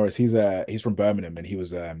Cecil Morris, he's from Birmingham and he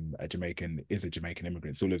was a Jamaican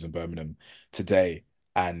immigrant, still lives in Birmingham today.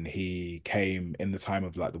 And he came in the time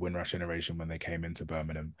of like the Windrush generation when they came into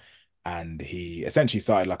Birmingham. And he essentially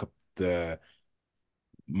started like the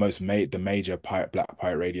the major black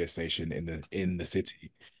pirate radio station in the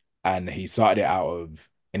city. And he started it out of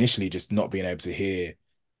initially just not being able to hear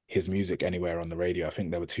his music anywhere on the radio. I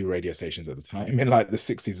think there were two radio stations at the time in like the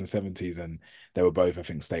 60s and 70s, and they were both, I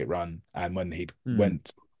think, state run. And when he Hmm. went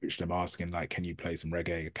to reach them asking, like, can you play some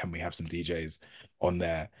reggae? Can we have some DJs on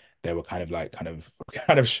there? They were kind of like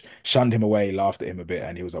kind of shunned him away, laughed at him a bit,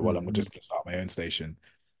 and he was like, well, I'm Hmm. just gonna start my own station.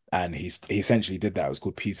 And he essentially did that. It was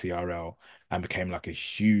called PCRL and became like a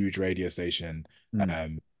huge radio station Hmm.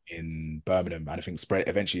 um in Birmingham. And I think spread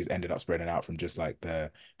eventually it's ended up spreading out from just like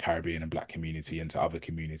the Caribbean and Black community into other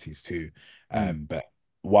communities too. Hmm. But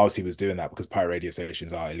whilst he was doing that, because pirate radio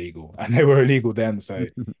stations are illegal and they were illegal then, so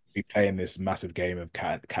we playing this massive game of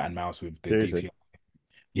cat and mouse with the Seriously. DT.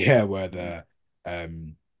 Yeah, where the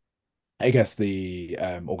um I guess the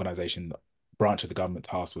organization branch of the government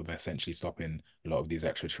tasked with essentially stopping a lot of these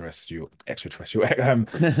extraterrestrial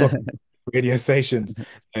stuff radio stations.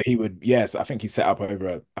 So he would, yes, I think he set up I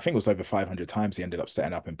think it was over 500 times he ended up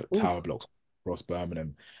setting up and put Oof. tower blocks across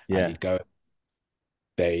Birmingham, and Yeah.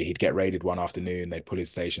 he'd get raided one afternoon, they'd pull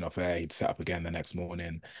his station off air, he'd set up again the next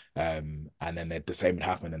morning, and then the same would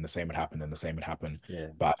happen, and the same would happen, and the same would happen. Yeah.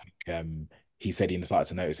 But I think, he said he started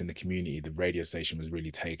to notice in the community the radio station was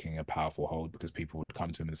really taking a powerful hold because people would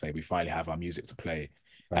come to him and say, "We finally have our music to play,"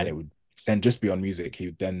 and Right. it would then just be on music.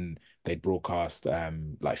 They'd broadcast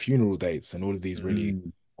like funeral dates and all of these really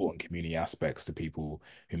Mm. important community aspects to people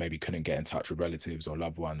who maybe couldn't get in touch with relatives or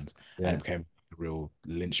loved ones, and it Yeah. became a real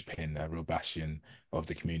linchpin, a real bastion of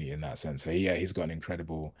the community in that sense. So yeah, he's got an Man.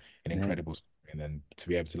 incredible story. And then to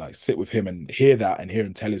be able to like sit with him and hear that and hear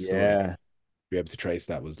him tell his story, Yeah. be able to trace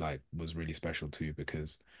that was really special too,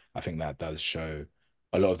 because I think that does show.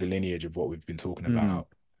 a lot of the lineage of what we've been talking Mm. about,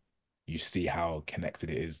 you see how connected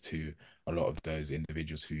it is to a lot of those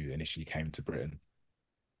individuals who initially came to Britain.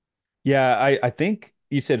 Yeah, I think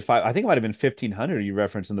you said five. I think it might have been 1,500 you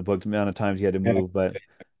referenced in the book, the amount of times he had to Yeah, move. But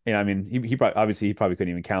yeah, I mean, he probably obviously he probably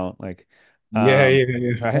couldn't even count. Like, yeah, yeah,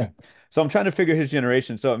 right. yeah. So I'm trying to figure his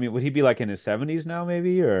generation. So I mean, would he be like in his 70s now,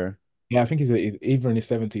 maybe, or? Yeah, I think he's either in his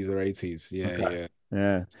 70s or 80s. Yeah, Okay. yeah,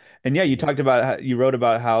 Yeah. And yeah, you yeah. talked about how, you wrote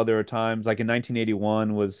about how there were times like in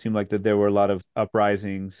 1981 was seemed like that there were a lot of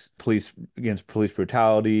uprisings, police against police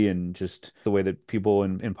brutality and just the way that people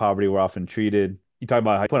in poverty were often treated. You talk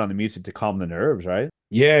about how you put on the music to calm the nerves, right?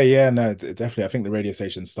 Yeah, yeah, no, definitely. I think the radio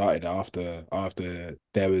station started after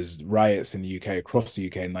there was riots in the UK, across the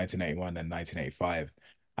UK in 1981 and 1985.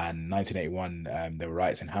 And 1981, there were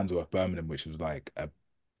riots in Handsworth, Birmingham, which was like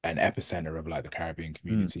an epicenter of like the Caribbean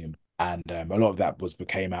Mm, community, and a lot of that was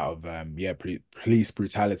became out of yeah, police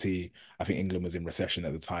brutality. I think England was in recession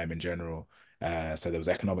at the time in general, so there was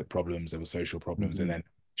economic problems, there were social problems, and hmm then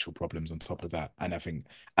racial problems on top of that. And I think,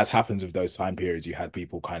 as happens with those time periods, you had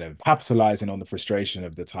people kind of capitalizing on the frustration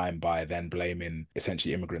of the time by then blaming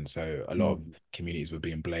essentially immigrants. So a lot of mm, communities were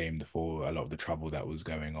being blamed for a lot of the trouble that was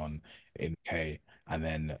going on in the UK. And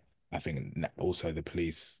then I think also the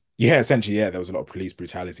police, yeah, essentially, yeah, there was a lot of police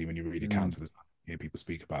brutality when you read mm, accounts of this, hear people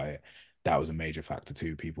speak about it. That was a major factor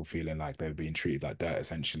too, people feeling like they were being treated like dirt,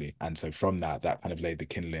 essentially. And so from that, that kind of laid the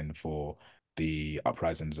kindling for the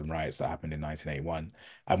uprisings and riots that happened in 1981.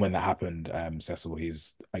 And when that happened, Cecil,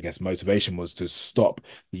 his, I guess, motivation was to stop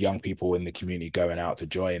the young people in the community going out to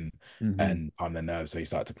join hmm and calm their nerves. So he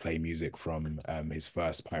started to play music from his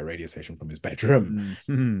first pirate radio station from his bedroom,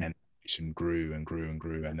 mm, and grew and grew and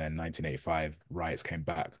grew. And then 1985 riots came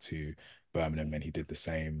back to Birmingham, and he did the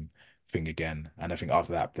same thing again. And I think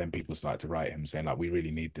after that, then people started to write him saying like, "We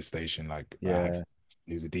really need this station. Like, I have yeah.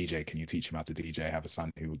 who's a DJ. Can you teach him how to DJ? I have a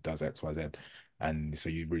son who does X, Y, Z." And so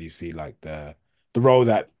you really see like the role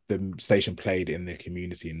that the station played in the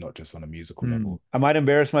community, and not just on a musical Mm. level. I might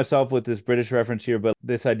embarrass myself with this British reference here, but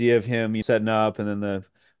this idea of him setting up and then the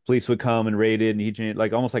police would come and raid it and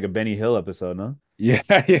like almost like a Benny Hill episode, no? Yeah,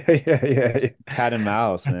 yeah, yeah, yeah, Like cat and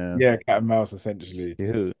mouse, man. yeah. Cat and mouse, essentially.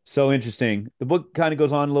 Dude, so interesting. The book kind of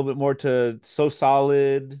goes on a little bit more to So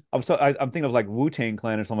Solid. I'm thinking of like Wu-Tang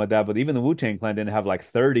Clan or something like that, but even the Wu-Tang Clan didn't have like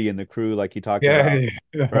 30 in the crew like you talked Yeah, about,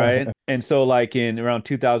 right? yeah. And so like in around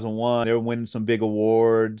 2001, they were winning some big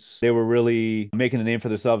awards. They were really making a name for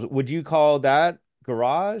themselves. Would you call that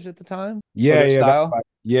garage at the time or Yeah, their yeah, that's style? like,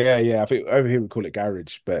 yeah, yeah. I think over here we call it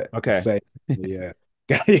garage, but Okay. say, yeah,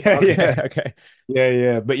 yeah, Okay, yeah, okay. yeah,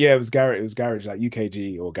 yeah. But yeah, it was garage, like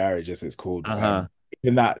UKG or garage as it's called. Uh-huh.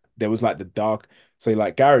 In that there was like the dark, so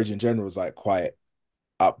like garage in general was like quite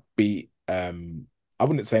upbeat. I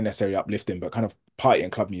wouldn't say necessarily uplifting, but kind of party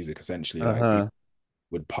and club music essentially. Like Uh-huh. people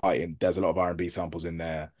would party, and there's a lot of R&B samples in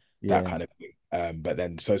there, that Yeah, kind of thing. But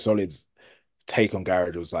then So Solid's take on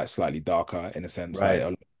garage was like slightly darker in a sense, like right. a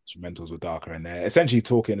lot of instrumentals were darker, and they're essentially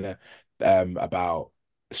talking about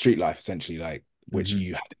street life, essentially, like which hmm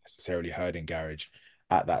you hadn't necessarily heard in garage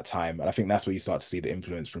at that time. And I think that's where you start to see the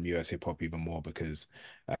influence from US hip hop even more, because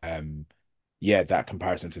um yeah, that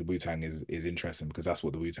comparison to the Wu-Tang is interesting, because that's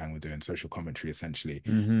what the Wu-Tang were doing, social commentary essentially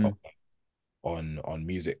hmm on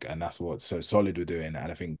music, and that's what So Solid were doing.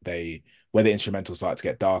 And I think they, where the instrumentals start to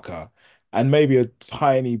get darker and maybe a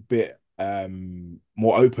tiny bit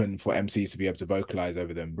more open for MCs to be able to vocalize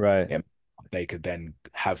over them, Right. they could then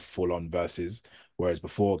have full on verses. Whereas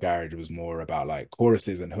before, garage was more about like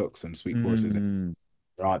choruses and hooks and sweet choruses. Mm,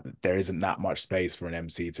 Right, there isn't that much space for an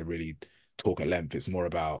MC to really talk at length. It's more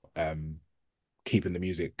about keeping the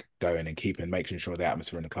music going and making sure the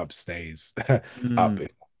atmosphere in the club stays up, mm, if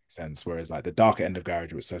that makes sense. Whereas like the darker end of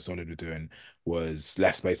garage, which So Solid were doing, was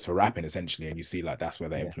less space for rapping essentially. And you see like that's where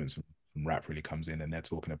the yeah. influence from rap really comes in. And they're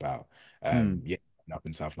talking about Mm, yeah, up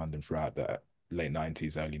in South London throughout the late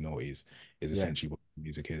 90s, early noughties is yeah. essentially what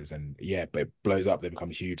music is. And yeah, but it blows up, they become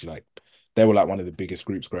huge. Like they were like one of the biggest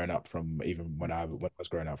groups growing up, from even when I was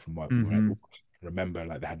growing up, from what I hmm remember,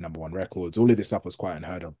 like they had #1 records. All of this stuff was quite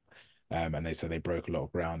unheard of. And they said they broke a lot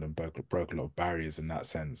of ground and broke a lot of barriers in that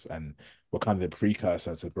sense, and were kind of the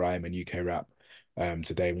precursor to grime and UK rap.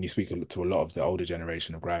 Today, when you speak to a lot of the older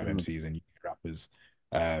generation of grime mm, MCs and UK rappers,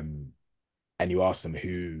 um, and you ask them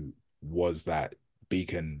who was that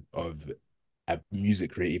beacon of a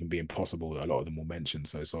music career even being possible, a lot of them will mention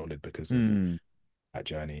So Solid because of mm. that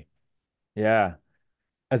journey. Yeah.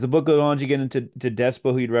 As the book goes on, you get into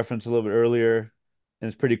Despo, who you'd referenced a little bit earlier, and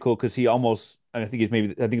it's pretty cool because he almost, I think he's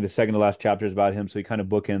maybe, I think the second to last chapter is about him, so he kind of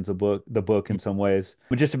bookends the book in some ways.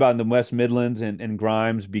 But just about in the West Midlands and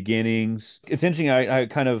Grimes' beginnings. It's interesting. I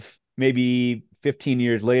kind of maybe 15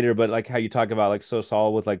 years later, but like how you talk about like So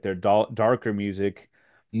Sol with like their darker music,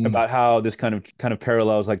 Mm. about how this kind of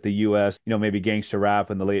parallels like the US, maybe gangster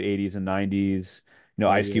rap in the late 80s and 90s. Yeah,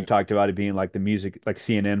 Ice yeah. Cube talked about it being like the music, like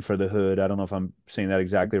CNN for the hood. I don't know if I'm saying that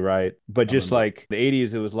exactly right, but I just remember. like the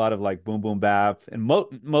 80s, it was a lot of like boom boom bap and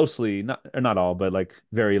mostly not or not all, but like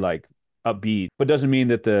very like upbeat. But doesn't mean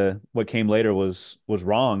that the what came later was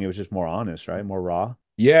wrong. It was just more honest, right? More raw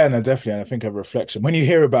Yeah, no, definitely. And I think a reflection when you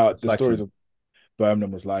hear about the stories reflection. of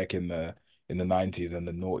Birmingham was like in the 90s and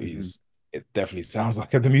the Hmm. noughties, it definitely sounds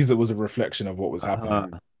like the music was a reflection of what was Uh-huh.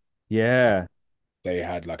 happening. Uh, Yeah. they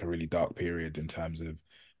had like a really dark period in terms of, I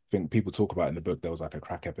think people talk about in the book there was like a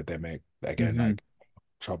crack epidemic, again, Hmm. like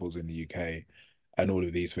troubles in the UK and all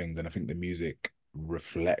of these things. And I think the music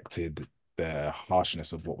reflected the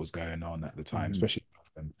harshness of what was going on at the time, Hmm. especially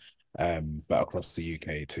but across the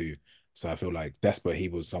UK too. So I feel like Desper, he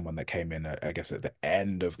was someone that came in, I guess, at the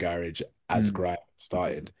end of Garage as Mm. Grime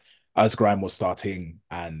started, as Grime was starting,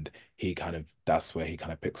 and he kind of that's where he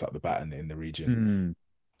kind of picks up the baton in the region. Mm.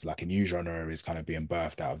 It's like a new genre is kind of being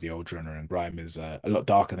birthed out of the old genre, and Grime is a lot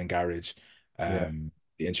darker than Garage. Yeah.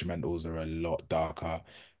 The instrumentals are a lot darker,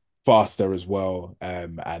 faster as well.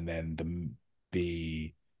 And then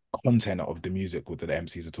the content of the music that the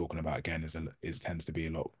MCs are talking about again is tends to be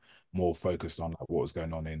a lot more focused on like what was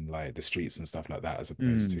going on in like the streets and stuff like that, as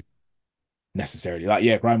opposed Mm. to necessarily like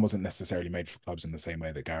yeah, grime wasn't necessarily made for clubs in the same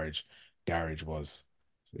way that garage was.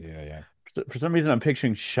 So yeah. For some reason, I'm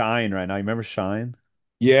picturing Shine right now. You remember Shine?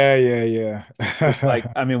 Yeah. Just like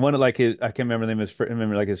I mean, one of like his I can't remember the name of his first, I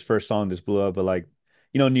remember like his first song just blew up, but like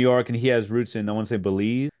New York, and he has roots in I want to say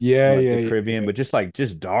Belize and like the Caribbean, Yeah. but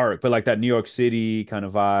just dark, but like that New York City kind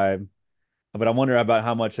of vibe. But I wonder about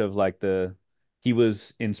how much of like the he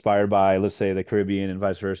was inspired by, let's say, the Caribbean and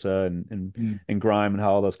vice versa, Mm, and grime and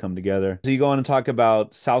how all those come together. So you go on and talk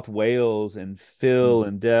about South Wales and mm. Phil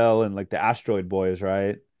and Dell and like the Asteroid Boys,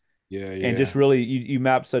 right? And just Yeah. really you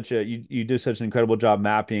map such a you do such an incredible job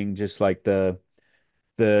mapping just like the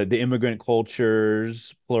immigrant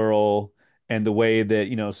cultures plural, and the way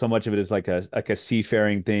that so much of it is like a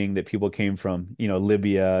seafaring thing that people came from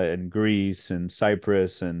Libya and Greece and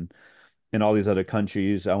Cyprus and all these other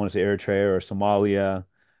countries. I want to say Eritrea or Somalia.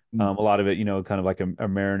 Mm. A lot of it kind of like a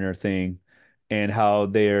mariner thing, and how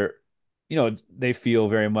they feel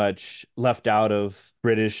very much left out of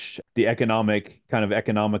the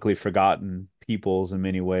economically forgotten peoples in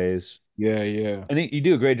many ways. Yeah. I think you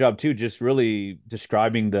do a great job too, just really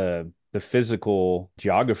describing the physical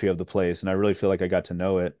geography of the place, and I really feel like I got to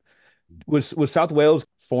know it. Was South Wales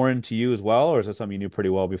foreign to you as well, or is that something you knew pretty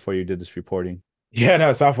well before you did this reporting? Yeah,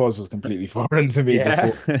 no, South Wales was completely foreign to me Yeah.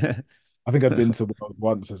 before. I think I'd been to Wales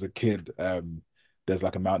once as a kid. There's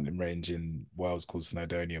like a mountain range in Wales called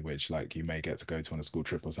Snowdonia, which like you may get to go to on a school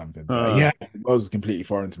trip or something. But Uh, yeah, Wales was completely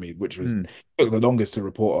foreign to me, which was mm, took the longest to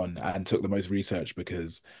report on and took the most research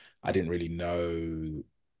because I didn't really know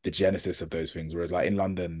the genesis of those things. Whereas like in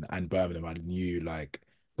London and Birmingham, I knew like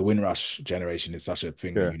the Windrush generation is such a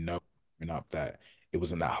thing that sure. growing up that it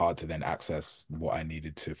wasn't that hard to then access what I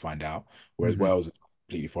needed to find out. Whereas Hmm. Wales is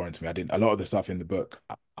completely foreign to me. I didn't a lot of the stuff in the book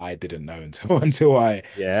I didn't know until until I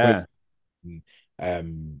spoke Yeah. to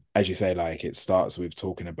them. As you say, like it starts with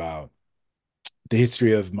talking about the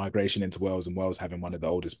history of migration into Wales and Wales having one of the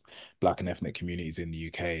oldest black and ethnic communities in the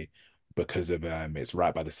UK because of it's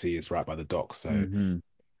right by the sea, it's right by the docks. So Hmm.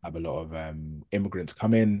 have a lot of immigrants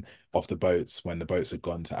come in off the boats when the boats had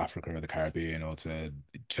gone to Africa or the Caribbean or to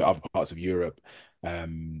other parts of Europe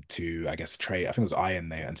to I guess trade. I think it was iron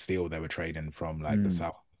there and steel they were trading from like the Mm.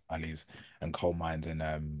 South Valleys and coal mines and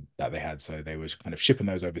that they had. So they were kind of shipping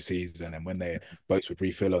those overseas, and then when their boats would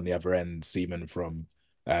refill on the other end, seamen from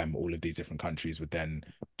all of these different countries would then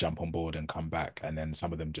jump on board and come back, and then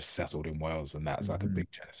some of them just settled in Wales, and that's like a Hmm. big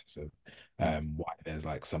genesis of why there's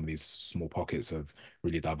like some of these small pockets of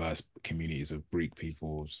really diverse communities of Greek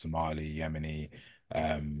people, Somali, Yemeni,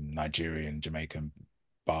 Nigerian, Jamaican,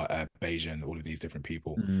 Bayesian, all of these different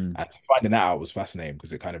people. Mm. And finding that out was fascinating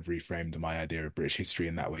because it kind of reframed my idea of British history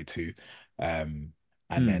in that way too. Um,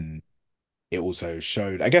 and Mm. then it also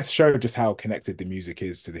showed, I guess, showed just how connected the music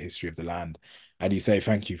is to the history of the land. And you say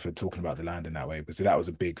thank you for talking about the land in that way, because that was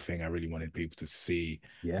a big thing. I really wanted people to see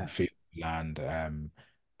and Yeah. feel the land,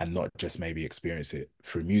 and not just maybe experience it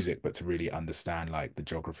through music, but to really understand like the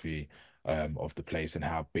geography of the place and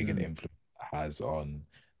how big an Mm. influence it has on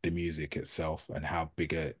the music itself and how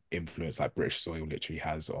big a influence like British soil literally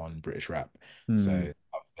has on British rap. So Mm. that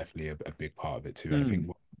was definitely a big part of it too. And I Mm. think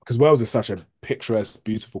because Wales is such a picturesque,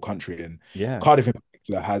 beautiful country, and Yeah. Cardiff in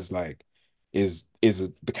particular has like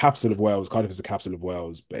the capital of Wales. Cardiff is the capital of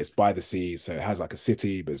Wales, but it's by the sea, so it has like a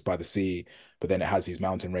city, but it's by the sea. But then it has these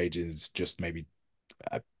mountain ranges, just maybe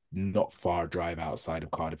a not far drive outside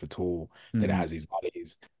of Cardiff at all. Then it Hmm. has these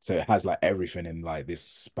valleys, so it has like everything in like this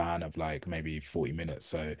span of like maybe 40 minutes.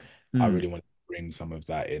 So I Hmm. really want to bring some of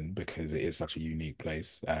that in because it is such a unique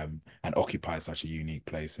place, and occupies such a unique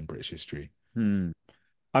place in British history. Hmm.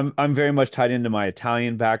 I'm very much tied into my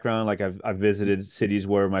Italian background. Like I've visited cities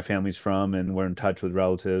where my family's from and we're in touch with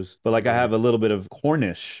relatives. But like I Yeah. have a little bit of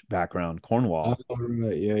Cornish background, Oh, Cornwall,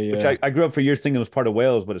 right. Yeah, which yeah. I grew up for years thinking it was part of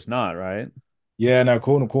Wales, but it's not, right? Yeah, no,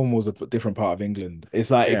 Cornwall's a different part of England. It's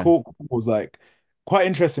like Yeah. Cornwall's like quite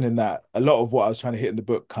interesting in that a lot of what I was trying to hit in the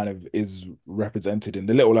book kind of is represented in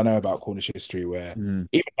the little I know about Cornish history, where Hmm.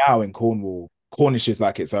 even now in Cornwall, Cornish is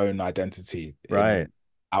like its own identity Right. in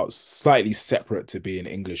out slightly separate to being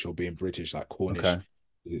English or being British. Like Cornish Okay.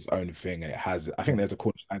 is its own thing, and it has. I think Mm. there's a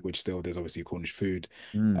Cornish language still. There's obviously Cornish food,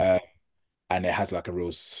 Mm. uh, and it has like a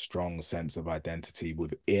real strong sense of identity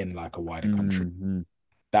within like a wider country. Mm.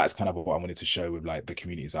 That's kind of what I wanted to show with like the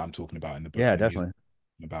communities I'm talking about in the book Yeah, and the music definitely.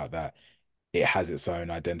 about that. It has its own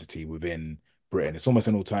identity within Britain. It's almost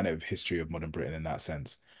an alternative history of modern Britain in that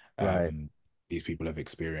sense. Right. Um, these people have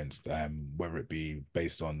experienced, whether it be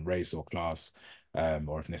based on race or class,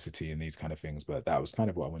 or ethnicity and these kind of things. But that was kind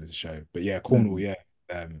of what I wanted to show. But yeah, Cornwall, Mm. yeah,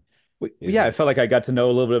 um, is Yeah, I a felt like I got to know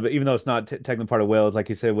a little bit, even though it's not technically part of Wales, like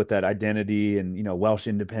you said, with that identity and Welsh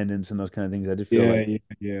independence and those kind of things. I did feel yeah, like yeah,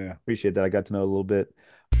 yeah. appreciate that I got to know a little bit.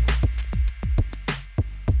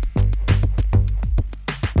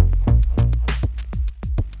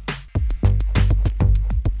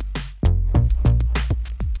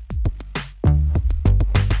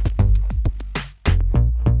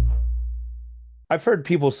 I've heard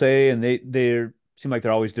people say, and they seem like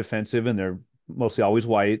they're always defensive, and they're mostly always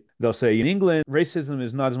white. They'll say in England, racism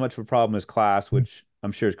is not as much of a problem as class, which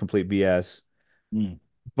I'm sure is complete BS. Mm,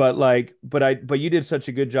 But you did such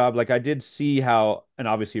a good job. Like I did see how, and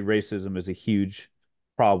obviously racism is a huge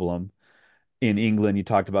problem in England. You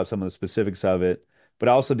talked about some of the specifics of it, but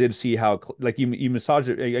I also did see how, like you massaged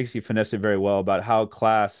it, I guess you finessed it very well about how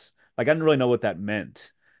class, like I didn't really know what that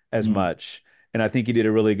meant as mm, much. And I think you did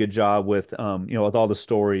a really good job with, with all the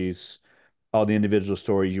stories, all the individual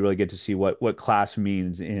stories. You really get to see what class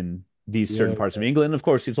means in these certain yeah. parts of England. And of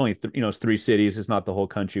course, it's only, it's three cities. It's not the whole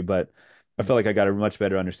country, but I feel like I got a much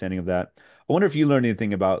better understanding of that. I wonder if you learned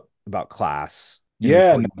anything about class in Yeah,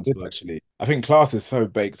 no, recording I this did book. actually. I think class is so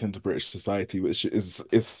baked into British society, which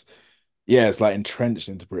is yeah, it's like entrenched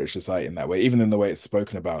into British society in that way. Even in the way it's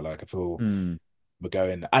spoken about, like I feel Hmm. we're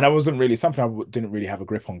going, and I wasn't really something didn't really have a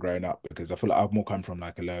grip on growing up because I feel like I've more come from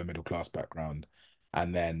like a lower middle class background,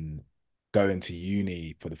 and then going to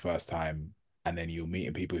uni for the first time, and then you're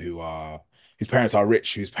meeting people whose parents are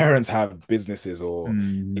rich, whose parents have businesses or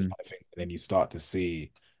these Hmm. kind of things, and then you start to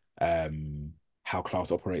see how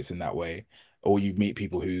class operates in that way. Or you meet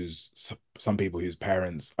people some people whose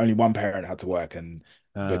parents only one parent had to work and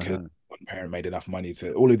because Uh-huh. one parent made enough money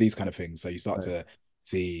to all of these kind of things. So you start Right. to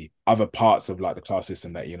see other parts of like the class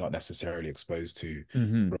system that you're not necessarily exposed to,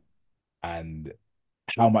 Hmm. and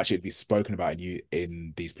how much it'd be spoken about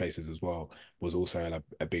in these places as well was also like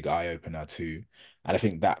a big eye opener too. And I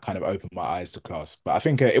think that kind of opened my eyes to class. But I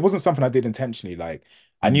think it wasn't something I did intentionally. Like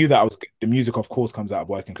I Mm. knew that I was the music, of course, comes out of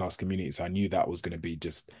working class communities. So I knew that was going to be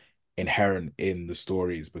just inherent in the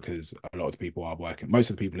stories because a lot of the people are working. Most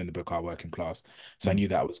of the people in the book are working class. So I Mm. knew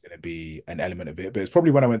that was going to be an element of it. But it's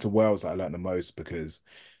probably when I went to Wales that I learned the most because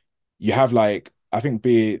you have like I think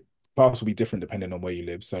be class will be different depending on where you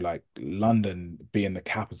live. So like London being the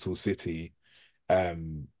capital city,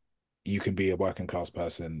 um, you can be a working class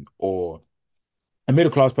person or a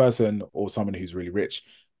middle class person or someone who's really rich.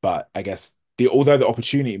 But I guess the although the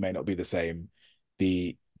opportunity may not be the same,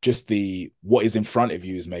 the just the what is in front of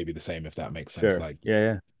you is maybe the same, if that makes sense. Sure. Like Yeah,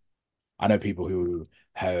 yeah. I know people who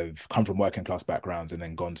have come from working class backgrounds and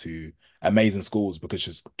then gone to amazing schools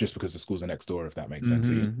because just because the schools are next door, if that makes sense.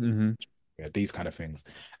 So you Hmm. Hmm. yeah, these kind of things.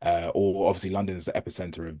 Or obviously London is the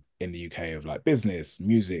epicenter of in the UK of like business,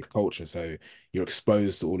 music, culture. So you're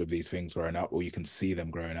exposed to all of these things growing up, or you can see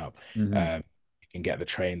them growing up. Hmm. You can get the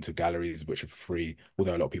train to galleries, which are free,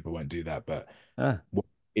 although a lot of people won't do that. But Ah.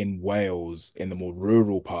 in Wales, in the more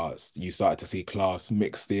rural parts, you start to see class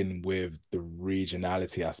mixed in with the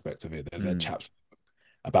regionality aspect of it. There's a Mm. chap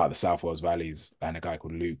about the South Wales valleys and a guy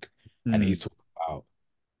called Luke, and Mm. he's talking about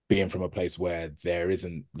being from a place where there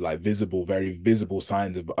isn't like very visible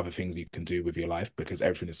signs of other things you can do with your life because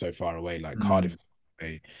everything is so far away. Like Mm. Cardiff,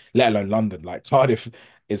 let alone London. Like Cardiff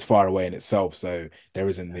is far away in itself, so there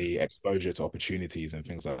isn't Yeah. the exposure to opportunities and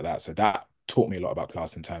things like that. So that taught me a lot about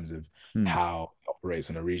class in terms of Hmm. how it operates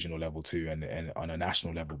on a regional level too, and on a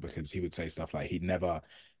national level, because he would say stuff like he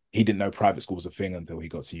didn't know private school was a thing until he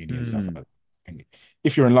got to uni and stuff Hmm. like that. And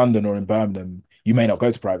if you're in London or in Birmingham, you may not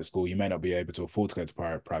go to private school, you may not be able to afford to go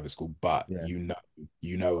to private school, but Yeah.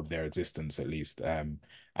 you know of their existence at least. And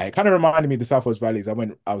it kind of reminded me of the Southwest Valleys. I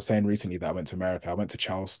was saying recently that I went to America. I went to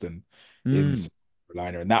Charleston in Hmm. South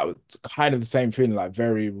Carolina, and that was kind of the same feeling, like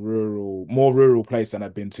very rural, more rural place than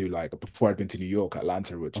I'd been to, like before I'd been to New York,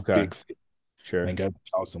 Atlanta, which Okay. big city, and then Sure. go to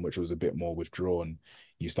Charleston, which was a bit more withdrawn.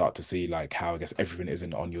 You start to see like how I guess everything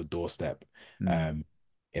isn't on your doorstep, Hmm. um,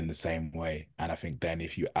 in the same way. And I think then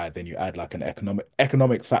if you add like an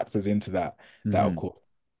economic factors into that, that of Hmm. course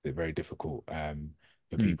it's very difficult for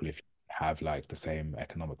Hmm. people if you have like the same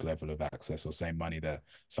economic level of access or same money that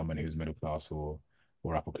someone who's middle class or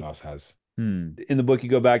upper class has. Hmm. In the book, you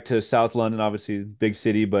go back to South London, obviously big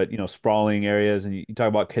city, but sprawling areas, and you talk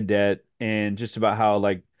about Cadet and just about how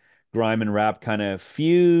like grime and rap kind of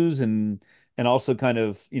fuse and also kind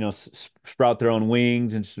of sprout their own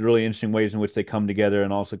wings, and just really interesting ways in which they come together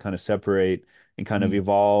and also kind of separate and kind of Mm,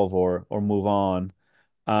 evolve or move on.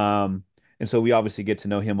 Um, and so we obviously get to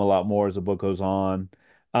know him a lot more as the book goes on.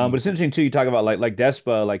 But mm. it's interesting too. You talk about like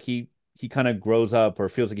Despa, like he kind of grows up or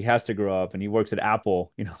feels like he has to grow up, and he works at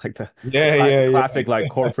Apple, like Yeah, yeah, classic like yeah.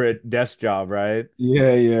 corporate desk job, right?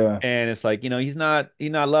 Yeah, yeah. And it's like, he's not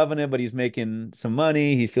loving it, but he's making some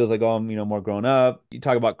money. He feels like, oh, I'm, more grown up. You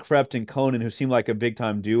talk about Krept and Conan, who seem like a big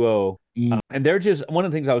time duo. Mm, And they're just one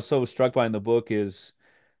of the things I was so struck by in the book is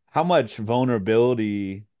how much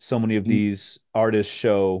vulnerability so many of mm. these artists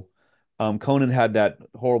show. Conan had that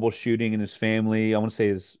horrible shooting in his family. I want to say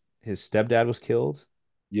his stepdad was killed.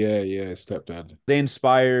 Yeah, yeah, stepdad. They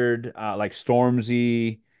inspired like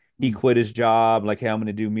Stormzy. He Mm. quit his job, like, hey, I'm going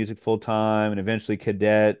to do music full time, and eventually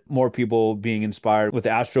Cadet. More people being inspired with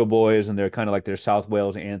the Astro Boys, and they're kind of like their South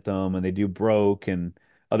Wales anthem, and they do Broke, and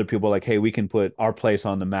other people are like, hey, we can put our place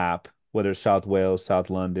on the map, whether it's South Wales,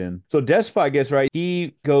 South London. So Despa, I guess, right?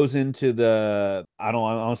 He goes into I don't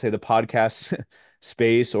want to say the podcast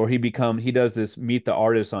space, or he does this Meet the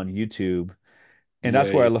Artist on YouTube, and that's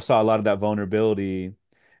Yeah, where yeah. I saw a lot of that vulnerability.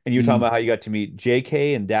 And you were talking Mm. about how you got to meet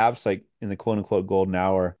JK and Daps like in the quote unquote golden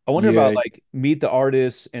hour. I wonder about Yeah, like meet the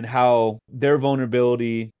artists and how their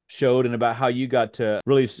vulnerability showed, and about how you got to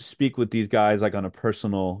really speak with these guys like on a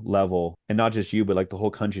personal level, and not just you, but like the whole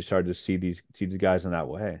country started to see these guys in that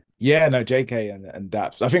way. yeah, no, JK and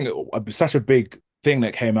Daps. I think such a big thing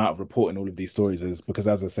that came out of reporting all of these stories is because,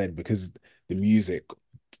 as I said, because the music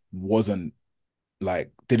wasn't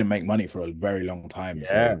like didn't make money for a very long time.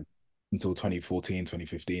 Yeah. So until 2014,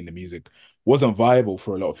 2015, the music wasn't viable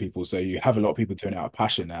for a lot of people. So you have a lot of people doing it out of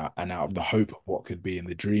passion now and out of the hope of what could be and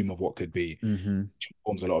the dream of what could be, Mm-hmm. which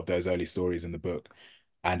forms a lot of those early stories in the book.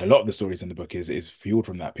 And a lot of the stories in the book is fueled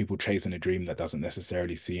from that. People chasing a dream that doesn't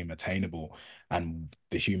necessarily seem attainable, and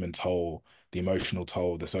the human toll, the emotional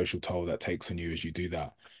toll, the social toll that takes on you as you do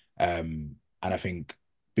that. And I think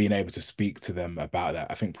being able to speak to them about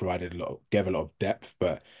that, I think provided gave a lot of depth,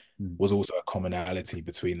 but was also a commonality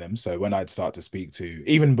between them. So when I'd start to speak to,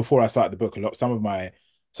 even before I started the book, some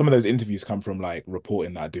of those interviews come from like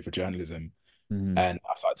reporting that I do for journalism. Mm-hmm. And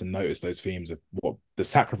I started to notice those themes of what the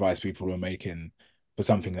sacrifice people were making for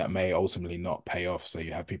something that may ultimately not pay off. So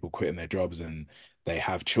you have people quitting their jobs and they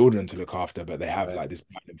have children to look after, but they have Right. like this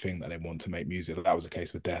random thing that they want to make music. That was the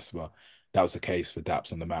case for Despa. That was the case for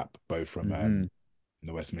Daps on the Map, both from Mm-hmm. in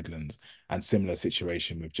the West Midlands, and similar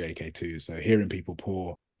situation with JK2. So hearing people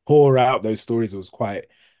pour out those stories was quite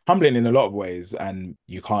humbling in a lot of ways, and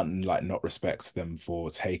you can't like not respect them for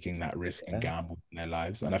taking that risk and Yeah. gamble in their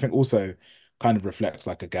lives. And I think also kind of reflects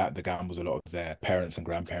like the gambles a lot of their parents and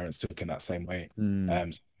grandparents took in that same way.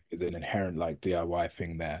 Mm. So there's an inherent like DIY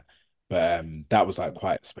thing there. But that was like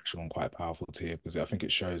quite special and quite powerful to hear because I think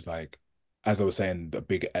it shows like as I was saying, the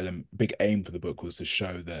big aim for the book was to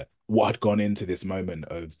show that what had gone into this moment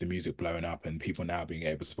of the music blowing up and people now being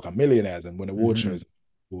able to become millionaires and win award Mm-hmm. shows,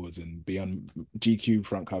 awards and be on GQ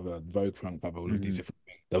front cover, Vogue front cover, all of these Mm-hmm. different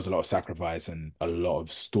things. There was a lot of sacrifice and a lot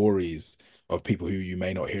of stories of people who you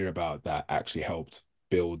may not hear about that actually helped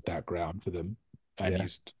build that ground for them. And Yeah.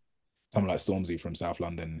 used someone like Stormzy from South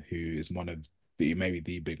London, who is one of the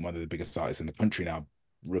biggest artists in the country now,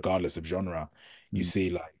 regardless of genre. You Mm. see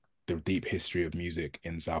like the deep history of music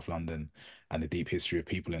in South London and the deep history of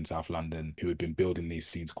people in South London who had been building these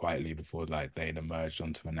scenes quietly before like they'd emerged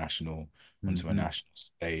onto a Mm-hmm. national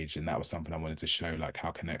stage. And that was something I wanted to show like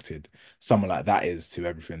how connected someone like that is to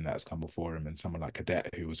everything that's come before him. And someone like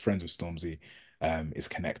Cadet, who was friends with Stormzy, is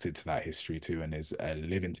connected to that history too and is a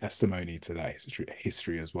living testimony to that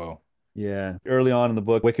history as well. Yeah. Early on in the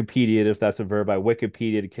book, Wikipedia, if that's a verb, I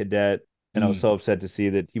Wikipedia cadet, and I was Mm, so upset to see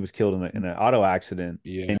that he was killed in an auto accident.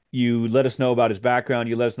 yeah, And you let us know about his background.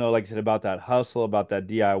 You let us know, like I said, about that hustle, about that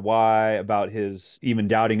DIY, about his even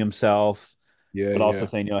doubting himself, yeah, but also yeah.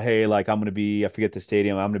 saying, hey, like I'm gonna be, I forget the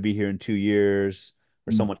stadium, I'm gonna be here in 2 years,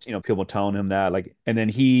 or Mm, someone, people telling him that, like, and then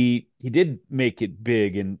he did make it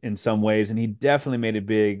big in some ways, and he definitely made it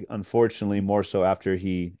big, unfortunately, more so after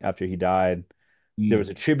he died. There mm, was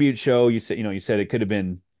a tribute show. You said it could have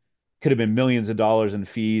been millions of dollars in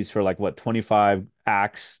fees for like what 25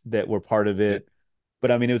 acts that were part of yeah. it.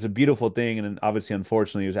 But I mean, it was a beautiful thing, and then obviously,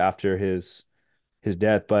 unfortunately, it was after his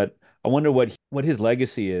death. But I wonder what his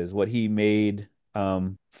legacy is, what he made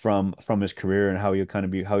from his career, and how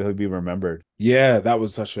he'll be remembered. Yeah, that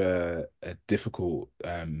was such a difficult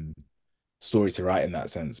story to write in that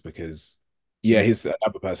sense because yeah, Mm, he's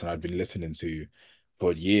another person I'd been listening to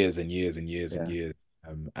for years and years and years and yeah. years.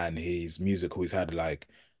 And his music always had like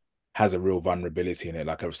has a real vulnerability in it,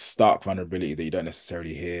 like a stark vulnerability that you don't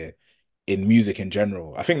necessarily hear in music in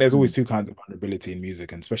general. I think there's Mm, always two kinds of vulnerability in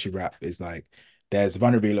music, and especially rap is like there's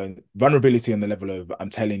vulnerability on the level of I'm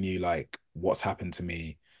telling you like what's happened to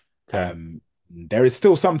me. okay. Um, there is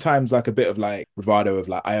still sometimes like a bit of like bravado of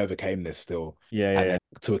like I overcame this still, Yeah, yeah, and yeah. then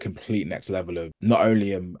to a complete next level of not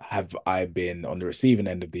only have I been on the receiving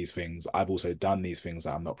end of these things, I've also done these things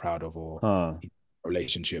that I'm not proud of, or Huh.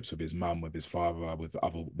 relationships with his mum, with his father,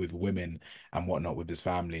 with women and whatnot, with his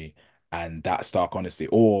family, and that stark honesty,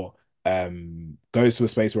 or goes to a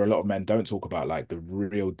space where a lot of men don't talk about like the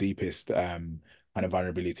real deepest kind of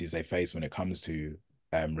vulnerabilities they face when it comes to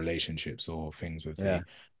relationships or things with Yeah.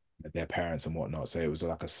 their parents and whatnot. So it was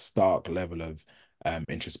like a stark level of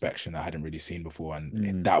introspection I hadn't really seen before, and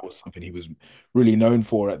Mm, that was something he was really known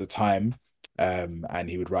for at the time. And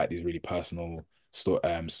he would write these really personal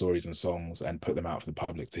stories and songs and put them out for the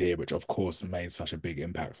public to hear, which of course made such a big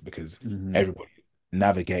impact because hmm. everybody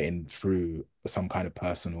navigating through some kind of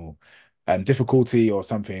personal difficulty or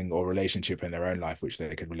something or relationship in their own life which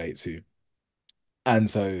they could relate to. And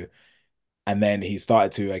so and then he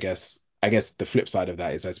started to, I guess the flip side of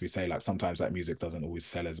that is, as we say, like sometimes that music doesn't always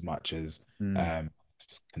sell as much as Mm, um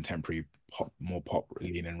contemporary pop, more pop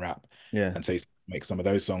leaning rap. yeah. And so he started to make some of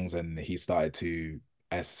those songs, and he started to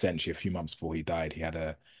essentially a few months before he died, he had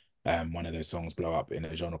a one of those songs blow up in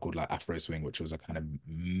a genre called like Afro Swing, which was a kind of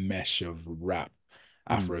mesh of rap,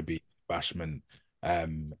 Mm, Afrobeat, bashment,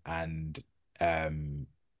 and um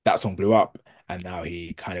that song blew up, and now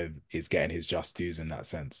he kind of is getting his just dues in that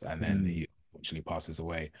sense. And then mm, he unfortunately passes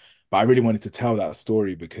away. But I really wanted to tell that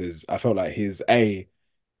story because I felt like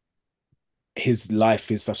his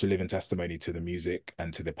life is such a living testimony to the music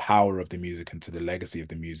and to the power of the music and to the legacy of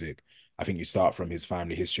the music. I think you start from his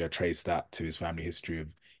family history. I trace that to his family history of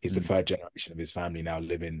he's the mm, third generation of his family now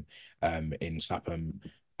living in Clapham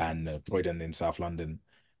and Croydon in South London,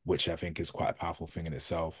 which I think is quite a powerful thing in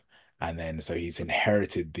itself. And then so he's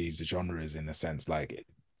inherited these genres in a sense, like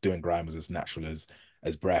doing grime was as natural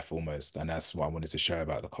as breath almost. And that's what I wanted to show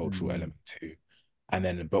about the cultural mm, element too. And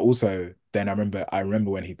then, but also, then I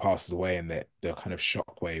remember when he passed away and the kind of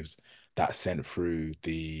shockwaves that sent through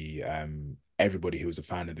the everybody who was a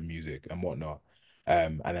fan of the music and whatnot.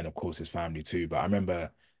 And then of course his family too. But I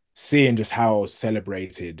remember seeing just how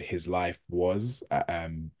celebrated his life was.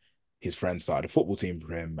 His friends started a football team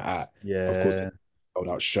for him at, of course, a yeah. sold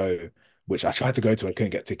out show, which I tried to go to. I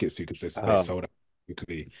couldn't get tickets to because they Oh. sold out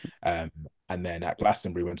quickly. Um, and then at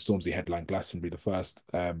Glastonbury, when Stormzy headlined Glastonbury,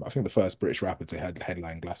 I think the first British rapper to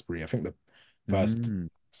headline Glastonbury, I think the first Mm,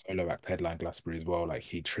 solo act headline Glastonbury as well. Like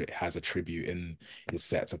he has a tribute in his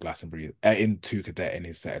set to Glastonbury, into Cadet in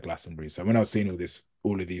his set at Glastonbury. So when I was seeing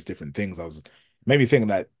all of these different things, made me think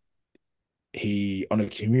that he, on a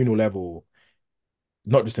communal level,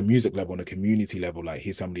 not just a music level, on a community level, like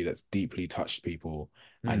he's somebody that's deeply touched people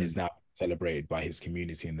and is mm, now celebrated by his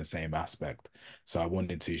community in the same aspect. So I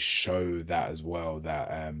wanted to show that as well, that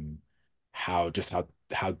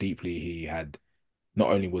how deeply he had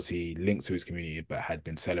not only was he linked to his community, but had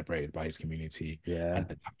been celebrated by his community yeah.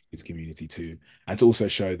 and his community too. And to also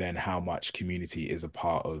show then how much community is a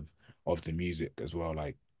part of the music as well.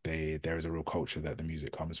 Like there is a real culture that the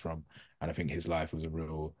music comes from. And I think his life was a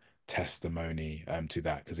real testimony to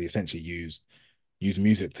that because he essentially used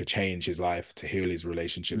music to change his life, to heal his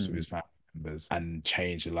relationships with Mm. his family members, and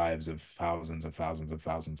change the lives of thousands and thousands and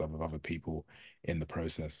thousands of other people in the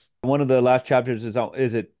process. One of the last chapters is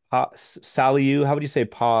it Saliu? How would you say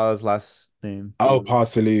Pa's last name? Oh,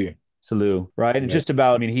 Parsley. Salu, right? And Yeah. just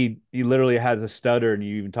about, I mean, he literally has a stutter, and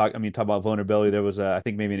you even talk about vulnerability. There was I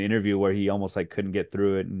think maybe an interview where he almost like couldn't get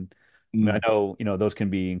through it, and I mean, I Mm, know those can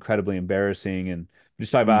be incredibly embarrassing, and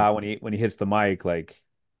Just talk about Mm. how when he hits the mic, like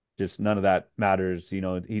just none of that matters.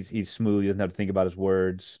 He's smooth. He doesn't have to think about his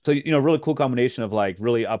words. So really cool combination of like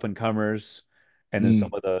really up and comers, and then Mm.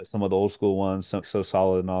 some of the old school ones, so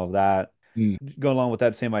solid and all of that. Mm. Going along with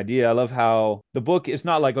that same idea, I love how the book is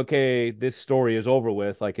not like, okay, this story is over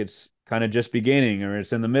with, like it's kind of just beginning, or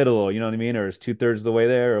it's in the middle, you know what I mean, or it's two-thirds of the way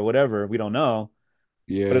there, or whatever. We don't know.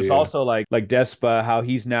 Yeah, But it's yeah. also like Despa, how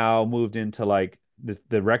he's now moved into like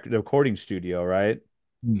the recording studio, right?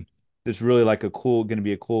 Mm. It's really like going to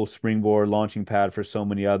be a cool springboard launching pad for so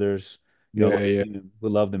many others, Yeah, like yeah. who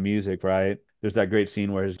love the music, right? There's that great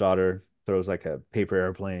scene where his daughter throws like a paper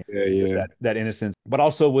airplane. Yeah, There's yeah. that innocence, but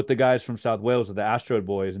also with the guys from South Wales, with the Asteroid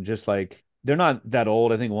Boys, and just like they're not that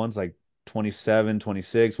old. I think one's like 27,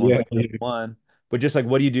 26, one's Yeah, like yeah. 31. But just like,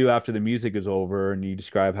 what do you do after the music is over? And you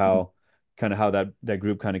describe Mm. how kind of how that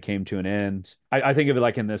group kind of came to an end. I think of it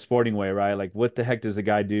like in the sporting way, right? Like, what the heck does a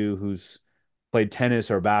guy do who's played tennis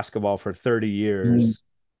or basketball for 30 Mm. years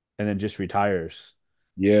and then just retires?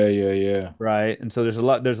 Yeah, yeah, yeah. Right. And so there's a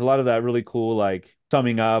lot of that really cool, like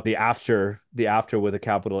summing up the after with a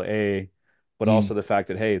capital A, but Mm. also the fact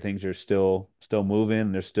that, hey, things are still moving,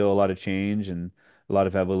 and there's still a lot of change and a lot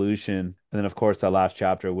of evolution. And then of course that last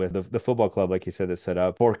chapter with the football club, like you said, that's set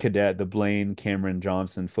up for Cadet, the Blaine Cameron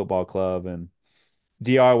Johnson Football Club, and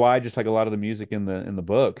DIY, just like a lot of the music in the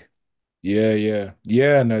book. Yeah, yeah.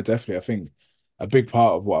 Yeah, no, definitely. I think a big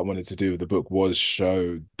part of what I wanted to do with the book was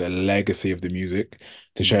show the legacy of the music,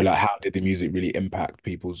 to show Mm, like how did the music really impact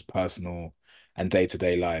people's personal and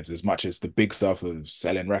day-to-day lives, as much as the big stuff of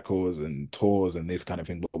selling records and tours and this kind of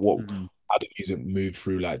thing. But mm, how did music move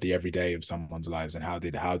through like the everyday of someone's lives, and how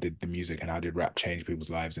did the music and how did rap change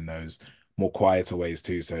people's lives in those more quieter ways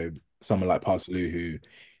too? So someone like Parsaloo, who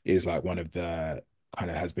is like one of the kind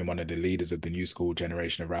of has been one of the leaders of the new school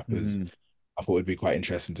generation of rappers. mm, I thought it'd be quite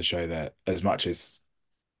interesting to show that as much as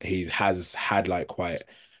he has had like quite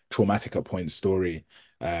traumatic at points story,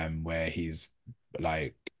 where he's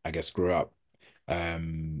like, I guess, grew up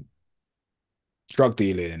um drug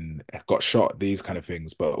dealing, got shot, these kind of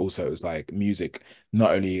things, but also it was like music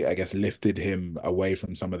not only, I guess, lifted him away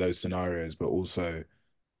from some of those scenarios, but also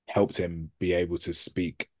helped him be able to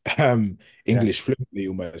speak yeah. English fluently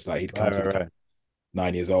almost. Like he'd come Right, to right, the right.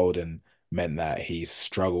 9 years old and meant that he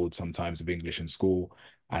struggled sometimes with English in school.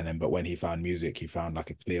 And then, but when he found music, he found like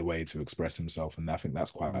a clear way to express himself. And I think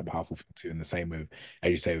that's quite a Mm, powerful thing too. And the same with,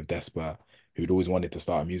 as you say, with Despa, who'd always wanted to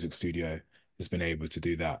start a music studio, has been able to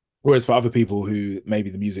do that. Whereas for other people who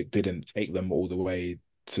maybe the music didn't take them all the way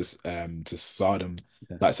to stardom,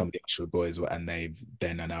 yeah. like some of the Astro Boys, and they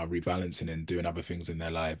then are now rebalancing and doing other things in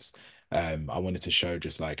their lives. I wanted to show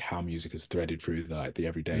just like how music is threaded through like the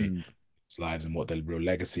everyday Mm, lives and what the real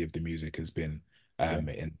legacy of the music has been, yeah. in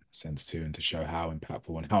that sense too, and to show how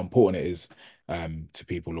impactful and how important it is, to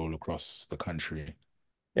people all across the country.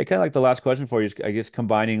 Yeah, kind of like the last question for you is, I guess,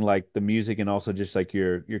 combining like the music and also just like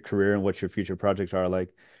your career and what your future projects are. Like,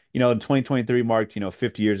 2023 marked,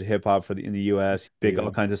 50 years of hip hop in the US, big all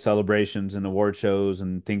Yeah, kinds of celebrations and award shows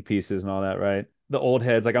and think pieces and all that, right? The old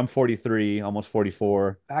heads, like I'm 43, almost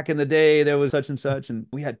 44. Back in the day, there was such and such, and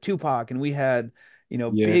we had Tupac and we had, yeah,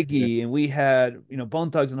 yeah. Biggie and we had, Bone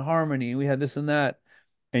Thugs and Harmony and we had this and that.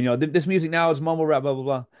 And this music now is mumble rap, blah blah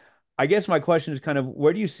blah. I guess my question is kind of,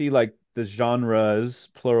 where do you see like the genres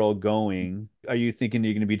plural going? Are you thinking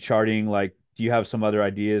you're going to be charting, like, do you have some other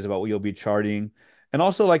ideas about what you'll be charting? And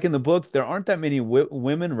also, like in the book, there aren't that many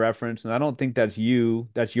women referenced, and I don't think that's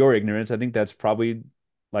your ignorance. I think that's probably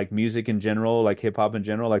like music in general, like hip hop in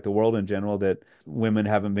general, like the world in general, that women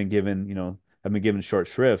haven't been given, have been given short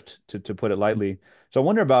shrift, to put it lightly. So I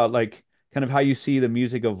wonder about like kind of how you see the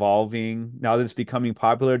music evolving now that it's becoming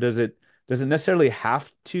popular. Does it necessarily have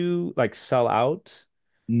to like sell out?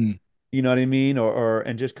 Mm. You know what I mean?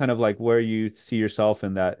 And just kind of like where you see yourself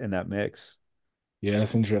in that mix. Yeah,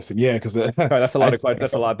 that's interesting. Yeah, because Sorry, that's a I lot of questions.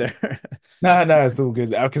 That's a lot there. no, no, it's all good.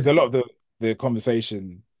 Because a lot of the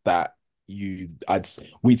conversation that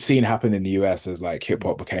we'd seen happen in the US as like hip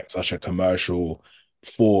hop became such a commercial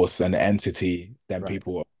force and entity, then Right.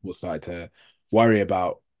 people will start to worry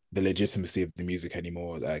about the legitimacy of the music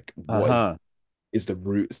anymore. Like, what Uh-huh. is the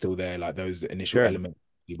root still there? Like those initial Sure. elements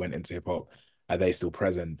you went into hip hop, are they still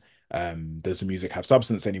present? Does the music have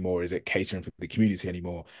substance anymore? Is it catering for the community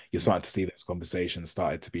anymore? You're Mm. starting to see those conversations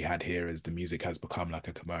started to be had here as the music has become like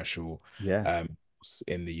a commercial, Yeah. um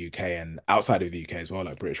in the UK and outside of the UK as well.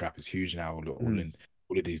 Like British rap is huge now, all Mm. in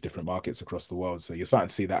all of these different markets across the world. So you're starting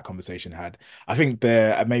to see that conversation had. I think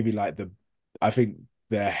there maybe like the I think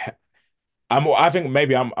there I think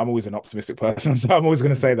maybe I'm always an optimistic person, so I'm always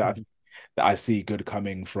going to say that I see good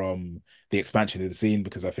coming from the expansion of the scene,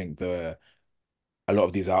 because I think a lot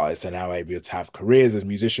of these artists are now able to have careers as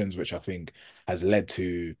musicians, which I think has led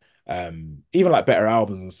to even like better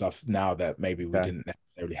albums and stuff now that maybe we Okay. didn't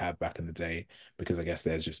necessarily have back in the day, because I guess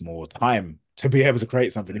there's just more time to be able to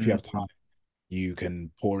create something. If you have time, Mhm. you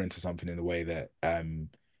can pour into something in a way that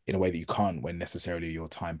you can't when necessarily you're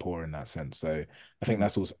time poor in that sense. So I think Hmm.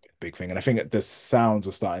 that's also a big thing. And I think the sounds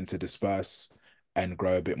are starting to disperse and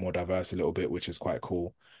grow a bit more diverse a little bit, which is quite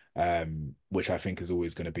cool. Which I think is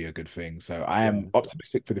always going to be a good thing. So I Yeah. am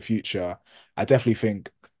optimistic for the future. I definitely think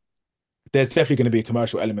there's definitely going to be a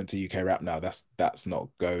commercial element to UK rap now. That's not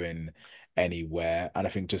going anywhere. And I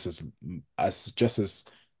think just as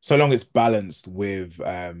so long it's balanced with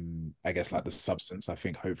I guess like the substance, I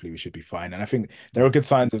think hopefully we should be fine. And I think there are good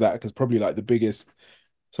signs of that, because probably like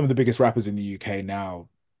some of the biggest rappers in the UK now,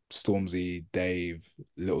 Stormzy, Dave,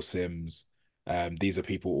 Little Sims, these are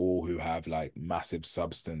people all who have like massive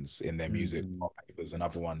substance in their music. Hmm. There's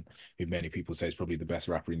another one who many people say is probably the best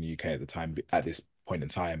rapper in the UK at the time, at this point in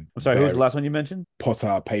time. I'm sorry, who was the Very last one you mentioned? Potter,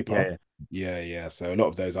 Yeah, Paper. yeah. Yeah, yeah. So a lot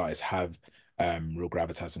of those artists have real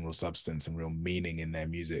gravitas and real substance and real meaning in their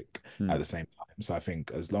music Hmm. at the same time. So I